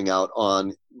studies coming out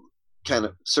on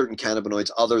certain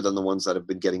cannabinoids other than the ones that have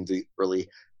been getting the early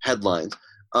headlines.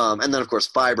 And then, of course,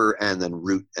 fiber, and then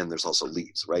root, and there's also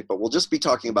leaves, right? But we'll just be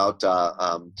talking about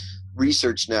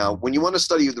research now. When you want to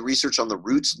study the research on the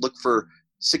roots, look for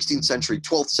 16th century,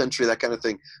 12th century, that kind of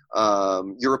thing,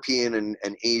 European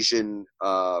and Asian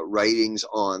writings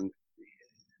on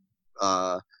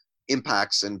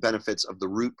impacts and benefits of the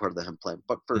root part of the hemp plant.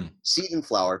 But for seed and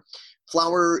flower,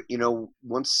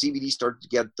 once CBD started to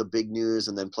get the big news,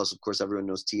 and then plus, of course, everyone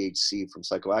knows THC from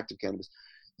psychoactive cannabis.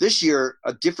 This year,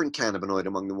 a different cannabinoid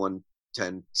among the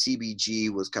 110, CBG,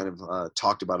 was kind of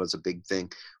talked about as a big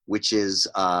thing, which is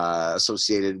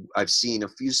associated. I've seen a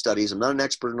few studies. I'm not an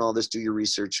expert in all this. Do your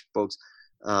research, folks.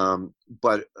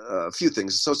 But a few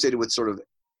things associated with sort of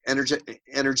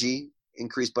energy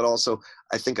increase, but also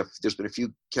I think there's been a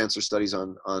few cancer studies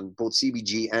on both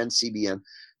CBG and CBN.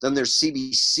 Then there's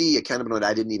CBC, a cannabinoid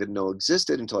I didn't even know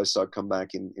existed until I saw it come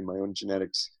back in my own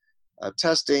genetics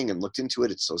testing and looked into it.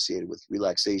 It's associated with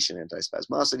relaxation,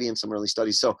 antispasmosity in some early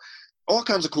studies. So all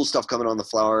kinds of cool stuff coming on the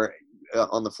flower.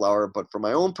 But for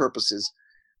my own purposes,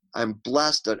 I'm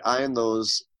blessed that I and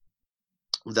those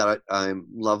that I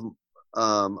love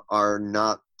are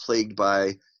not plagued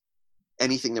by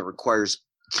anything that requires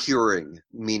curing,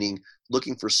 meaning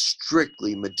looking for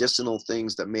strictly medicinal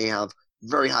things that may have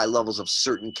very high levels of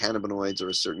certain cannabinoids or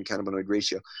a certain cannabinoid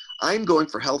ratio. I'm going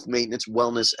for health, maintenance,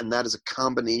 wellness, and that is a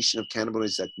combination of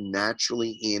cannabinoids that's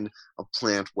naturally in a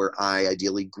plant where I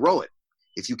ideally grow it.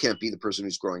 If you can't be the person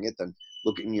who's growing it, then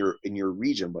look in your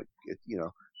region. But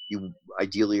you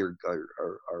ideally are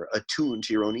attuned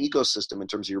to your own ecosystem in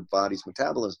terms of your body's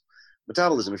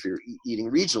metabolism if you're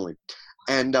eating regionally.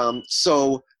 And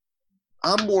so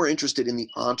I'm more interested in the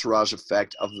entourage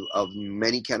effect of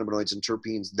many cannabinoids and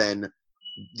terpenes than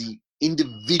the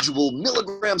individual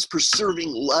milligrams per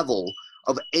serving level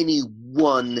of any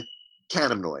one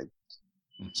cannabinoid.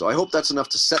 So I hope that's enough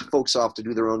to set folks off to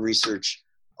do their own research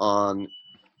on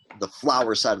the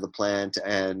flower side of the plant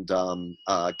and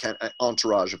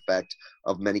entourage effect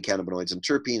of many cannabinoids and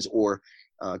terpenes, or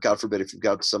God forbid, if you've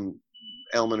got some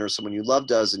ailment or someone you love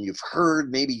does, and you've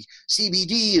heard maybe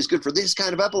CBD is good for this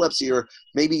kind of epilepsy, or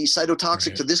maybe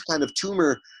cytotoxic to this kind of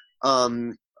tumor.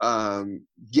 Do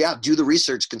the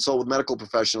research, consult with medical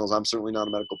professionals. I'm certainly not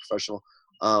a medical professional,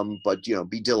 but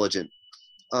be diligent.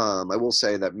 I will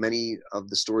say that many of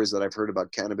the stories that I've heard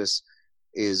about cannabis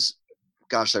is,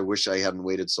 gosh, I wish I hadn't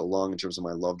waited so long in terms of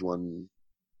my loved one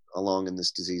along in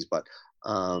this disease. But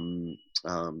so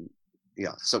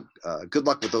good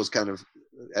luck with those kind of,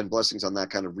 and blessings on that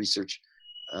kind of research,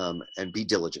 and be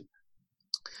diligent.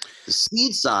 The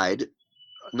seed side,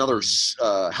 another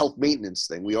health maintenance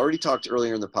thing. We already talked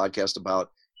earlier in the podcast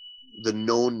about the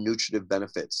known nutritive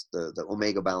benefits, the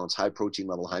omega balance, high protein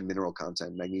level, high mineral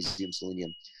content, magnesium,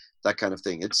 selenium, that kind of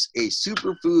thing. It's a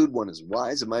superfood one is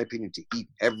wise, in my opinion, to eat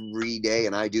every day,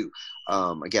 and I do.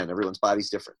 Again, everyone's body's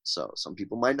different, so some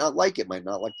people might not like it, might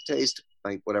not like the taste,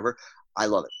 might whatever. I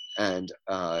love it, and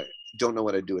don't know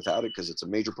what I'd do without it because it's a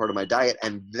major part of my diet,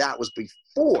 and that was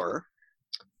before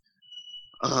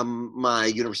my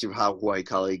University of Hawaii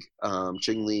colleague,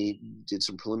 Ching Lee, did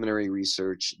some preliminary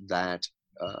research that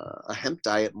a hemp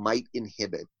diet might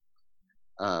inhibit,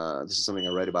 this is something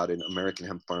I read about in American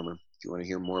Hemp Farmer, if you want to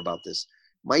hear more about this,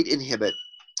 might inhibit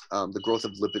the growth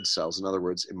of lipid cells. In other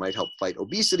words, it might help fight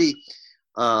obesity.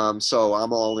 So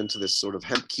I'm all into this sort of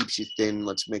hemp keeps you thin,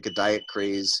 let's make a diet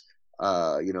craze,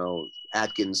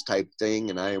 Atkins type thing,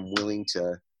 and I am willing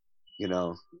to,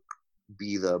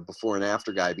 be the before and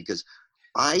after guy, because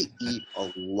I eat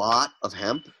a lot of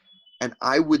hemp, and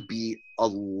I would be a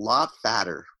lot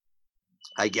fatter,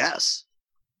 I guess,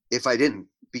 if I didn't,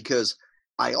 because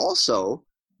I also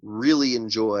really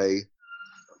enjoy,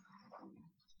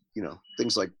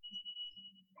 things like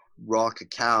raw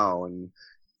cacao and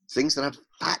things that have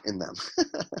fat in them.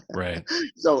 Right.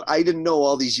 So I didn't know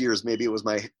all these years. Maybe it was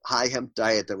my high hemp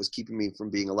diet that was keeping me from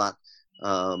being a lot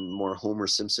more Homer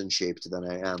Simpson shaped than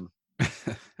I am.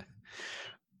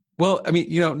 Well, I mean,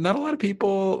 not a lot of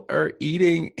people are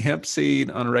eating hemp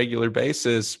seed on a regular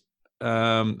basis.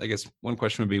 I guess one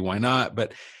question would be why not?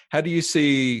 But how do you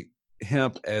see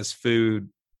hemp as food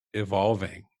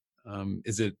evolving?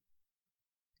 Is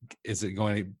it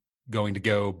going to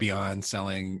go beyond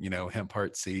selling, hemp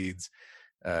heart seeds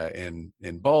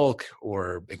in bulk,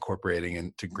 or incorporating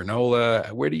into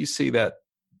granola? Where do you see that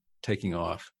taking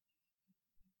off?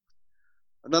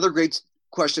 Another great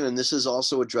question, and this is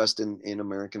also addressed in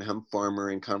American Hemp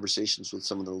Farmer in conversations with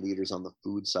some of the leaders on the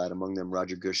food side, among them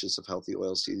Roger Gushis of Healthy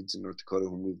Oil Seeds in North Dakota,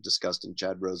 whom we've discussed, and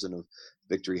Chad Rosen of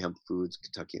Victory Hemp Foods,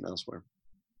 Kentucky and elsewhere.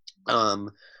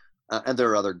 And there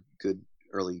are other good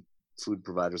early food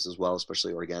providers as well,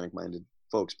 especially organic-minded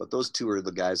folks. But those two are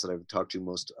the guys that I've talked to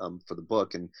most for the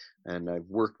book, and I've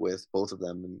worked with both of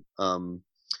them. And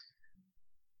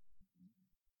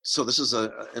so this is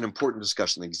an important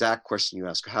discussion. The exact question you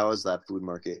ask: how has that food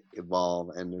market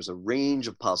evolved? And there's a range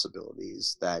of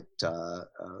possibilities that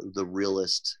the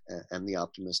realist and the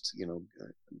optimist,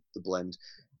 the blend,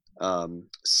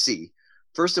 see.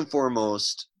 First and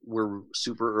foremost, we're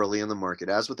super early in the market,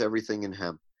 as with everything in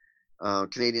hemp.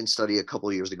 Canadian study a couple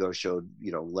of years ago showed,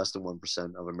 less than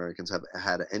 1% of Americans have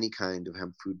had any kind of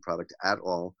hemp food product at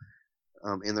all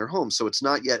in their homes. So it's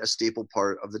not yet a staple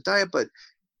part of the diet, but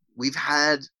we've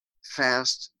had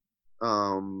fast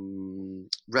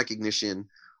recognition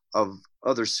of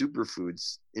other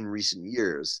superfoods in recent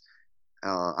years.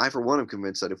 I, for one, am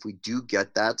convinced that if we do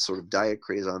get that sort of diet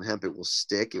craze on hemp, it will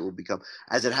stick. It will become,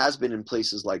 as it has been in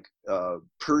places like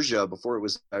Persia before it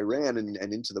was Iran, and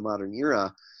into the modern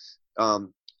era.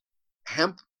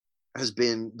 Hemp has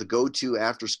been the go-to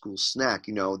after-school snack.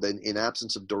 Then in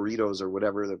absence of Doritos or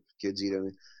whatever the kids eat,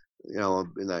 and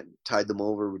that tied them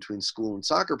over between school and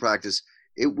soccer practice.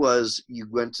 It was, you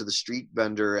went to the street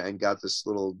vendor and got this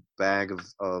little bag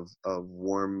of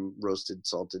warm roasted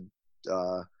salted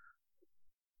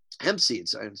hemp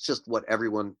seeds, and it's just what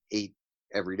everyone ate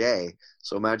every day.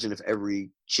 So imagine if every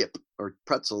chip or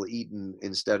pretzel eaten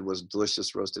instead was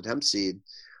delicious roasted hemp seed,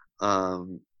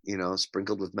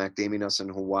 sprinkled with macadamia nuts in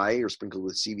Hawaii, or sprinkled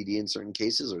with CBD in certain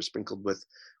cases, or sprinkled with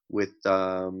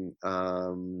some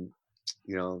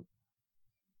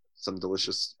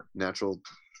delicious natural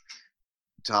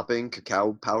topping,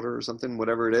 cacao powder or something,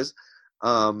 whatever it is.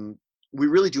 We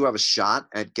really do have a shot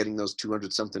at getting those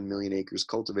 200-something million acres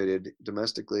cultivated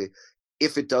domestically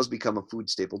if it does become a food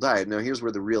staple diet. Now, here's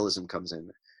where the realism comes in.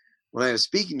 When I was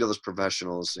speaking to those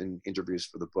professionals in interviews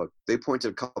for the book, they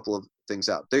pointed a couple of things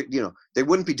out. They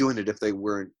wouldn't be doing it if they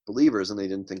weren't believers and they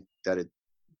didn't think that it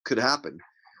could happen.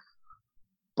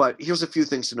 But here's a few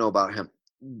things to know about hemp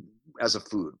as a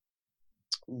food.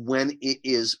 When it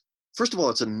is, first of all,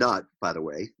 it's a nut, by the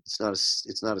way. It's not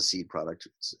a seed product.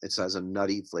 It has a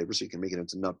nutty flavor, so you can make it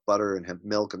into nut butter and hemp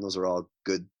milk, and those are all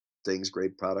good things,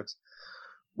 great products.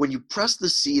 When you press the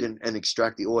seed and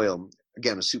extract the oil,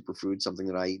 again, a superfood, something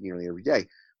that I eat nearly every day.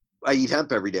 I eat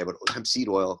hemp every day, but hemp seed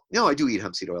oil, I do eat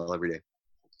hemp seed oil every day.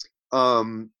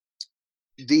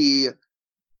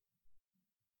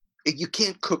 You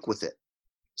can't cook with it.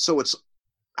 So it's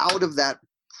out of that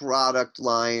product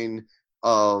line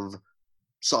of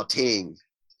sauteing.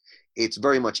 It's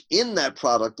very much in that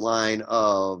product line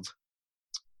of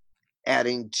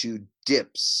adding to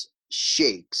dips,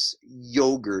 shakes,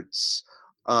 yogurts,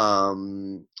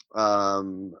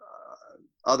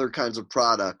 other kinds of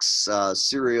products,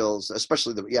 cereals,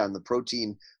 especially and the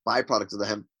protein byproduct of the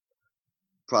hemp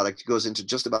product goes into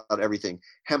just about everything.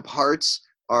 Hemp hearts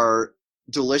are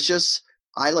delicious.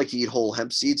 I like to eat whole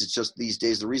hemp seeds. It's just these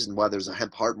days, the reason why there's a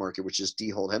hemp heart market, which is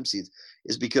whole hemp seeds,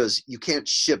 is because you can't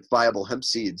ship viable hemp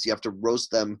seeds. You have to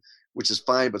roast them, which is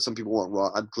fine, but some people want raw,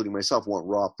 including myself, want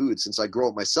raw food. Since I grow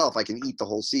it myself, I can eat the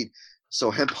whole seed.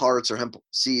 So hemp hearts or hemp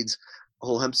seeds,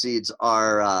 whole hemp seeds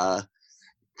are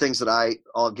things that I,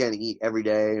 again, eat every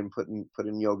day and put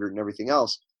in yogurt and everything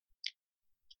else.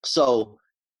 So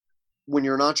when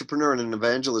you're an entrepreneur and an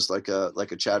evangelist like a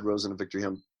Chad Rosen of Victory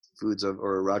Hemp Foods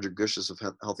or a Roger Gushus of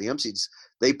Healthy Hemp Seeds,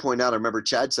 they point out, I remember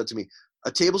Chad said to me,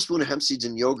 a tablespoon of hemp seeds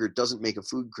in yogurt doesn't make a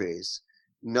food craze.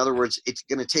 In other words, it's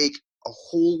going to take a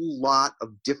whole lot of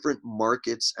different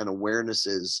markets and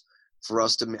awarenesses for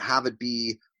us to have it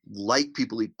be like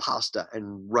people eat pasta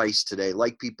and rice today,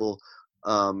 like people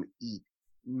eat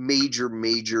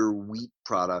major wheat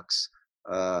products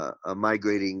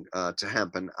migrating to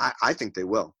hemp. And I think they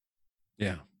will.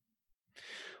 Yeah.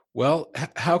 Well,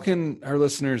 how can our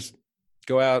listeners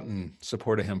go out and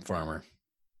support a hemp farmer?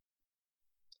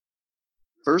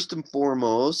 First and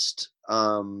foremost,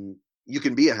 you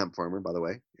can be a hemp farmer, by the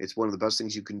way. It's one of the best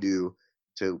things you can do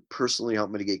to personally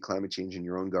help mitigate climate change in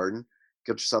your own garden.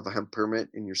 Get yourself a hemp permit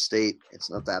in your state.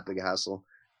 It's not that big a hassle.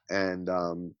 And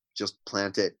just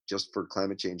plant it just for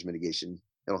climate change mitigation.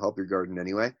 It'll help your garden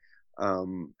anyway.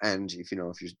 And if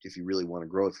you really want to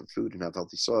grow it for food and have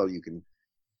healthy soil, you can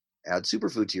add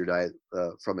superfood to your diet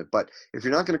from it. But if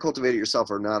you're not going to cultivate it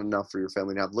yourself or not enough for your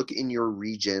family to have, look in your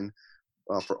region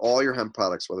for all your hemp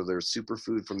products, whether they're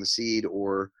superfood from the seed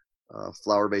or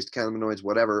flower-based cannabinoids,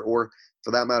 whatever, or for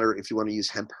that matter, if you want to use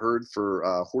hemp herd for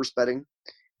horse bedding,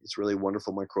 it's really a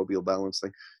wonderful microbial balance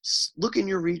thing. Look in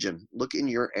your region, look in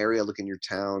your area, look in your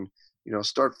town.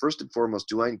 Start first and foremost.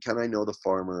 Can I know the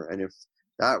farmer? And if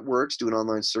that works, do an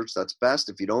online search. That's best.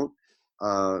 If you don't,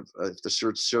 if the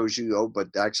search shows you, but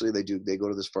actually they go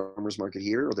to this farmer's market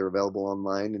here, or they're available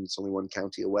online and it's only one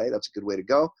county away, that's a good way to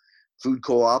go. Food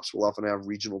co-ops will often have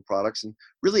regional products, and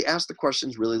really ask the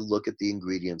questions, really look at the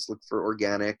ingredients, look for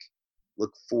organic,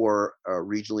 look for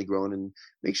regionally grown, and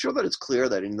make sure that it's clear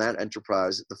that in that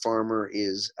enterprise, the farmer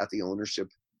is at the ownership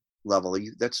level.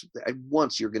 At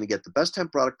once you're going to get the best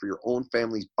hemp product for your own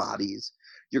family's bodies.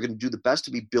 You're going to do the best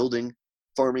to be building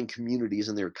farming communities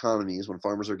and their economies when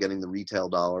farmers are getting the retail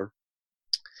dollar.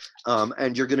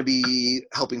 And you're going to be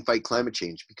helping fight climate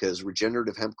change, because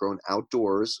regenerative hemp grown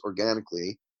outdoors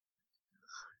organically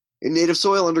in native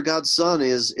soil under God's sun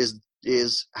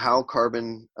is how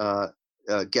carbon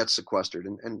gets sequestered.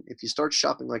 And if you start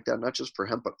shopping like that, not just for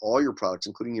hemp, but all your products,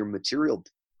 including your material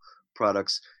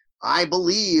products, I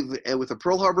believe, and with a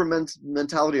Pearl Harbor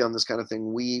mentality on this kind of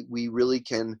thing, we really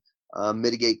can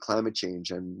mitigate climate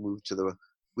change and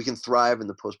we can thrive in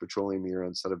the post-petroleum era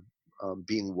instead of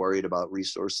being worried about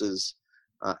resources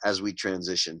as we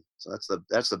transition. So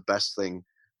that's the best thing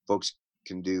folks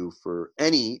can do for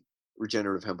any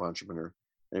regenerative hemp entrepreneur.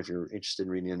 And if you're interested in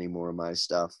reading any more of my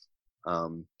stuff,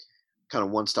 kind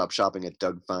of one-stop shopping at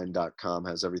dougfine.com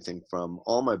has everything from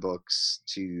all my books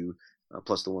to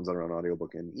plus the ones that are on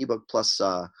audiobook and ebook, plus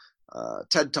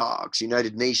TED Talks,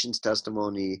 United Nations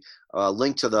testimony,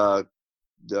 link to the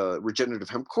regenerative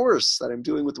hemp course that I'm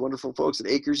doing with the wonderful folks at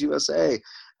Acres USA,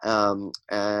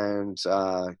 and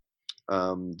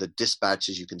the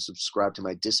dispatches. You can subscribe to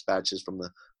my dispatches from the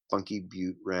Funky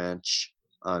Butte Ranch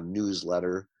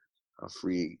newsletter, a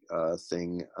free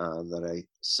thing that I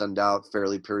send out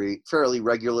fairly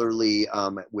regularly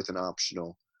with an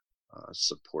optional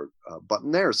support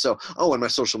button there. So, and my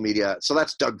social media. So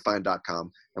that's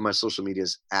dougfine.com, and my social media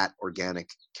is at Organic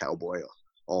Cowboy,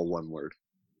 all one word.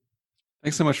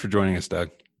 Thanks so much for joining us,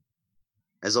 Doug.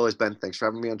 As always, Ben, thanks for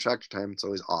having me on Tractor Time. It's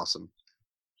always awesome.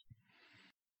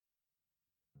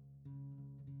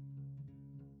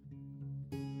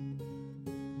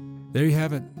 There you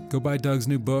have it. Go buy Doug's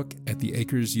new book at the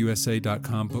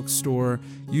acresusa.com bookstore.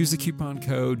 Use the coupon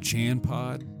code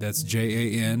JANPOD, that's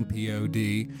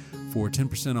JANPOD, for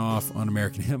 10% off on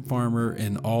American Hemp Farmer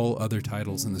and all other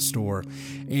titles in the store.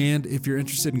 And if you're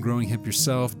interested in growing hemp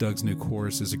yourself, Doug's new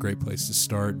course is a great place to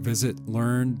start. Visit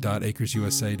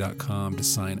learn.acresusa.com to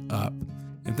sign up.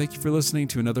 And thank you for listening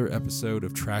to another episode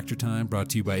of Tractor Time, brought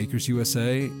to you by Acres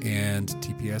USA and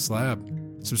TPS Lab.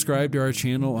 Subscribe to our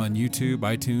channel on YouTube,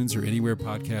 iTunes, or anywhere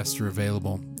podcasts are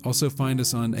available. Also find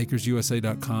us on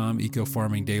acresusa.com,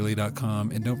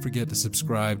 ecofarmingdaily.com, and don't forget to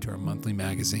subscribe to our monthly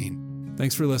magazine.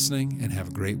 Thanks for listening, and have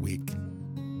a great week.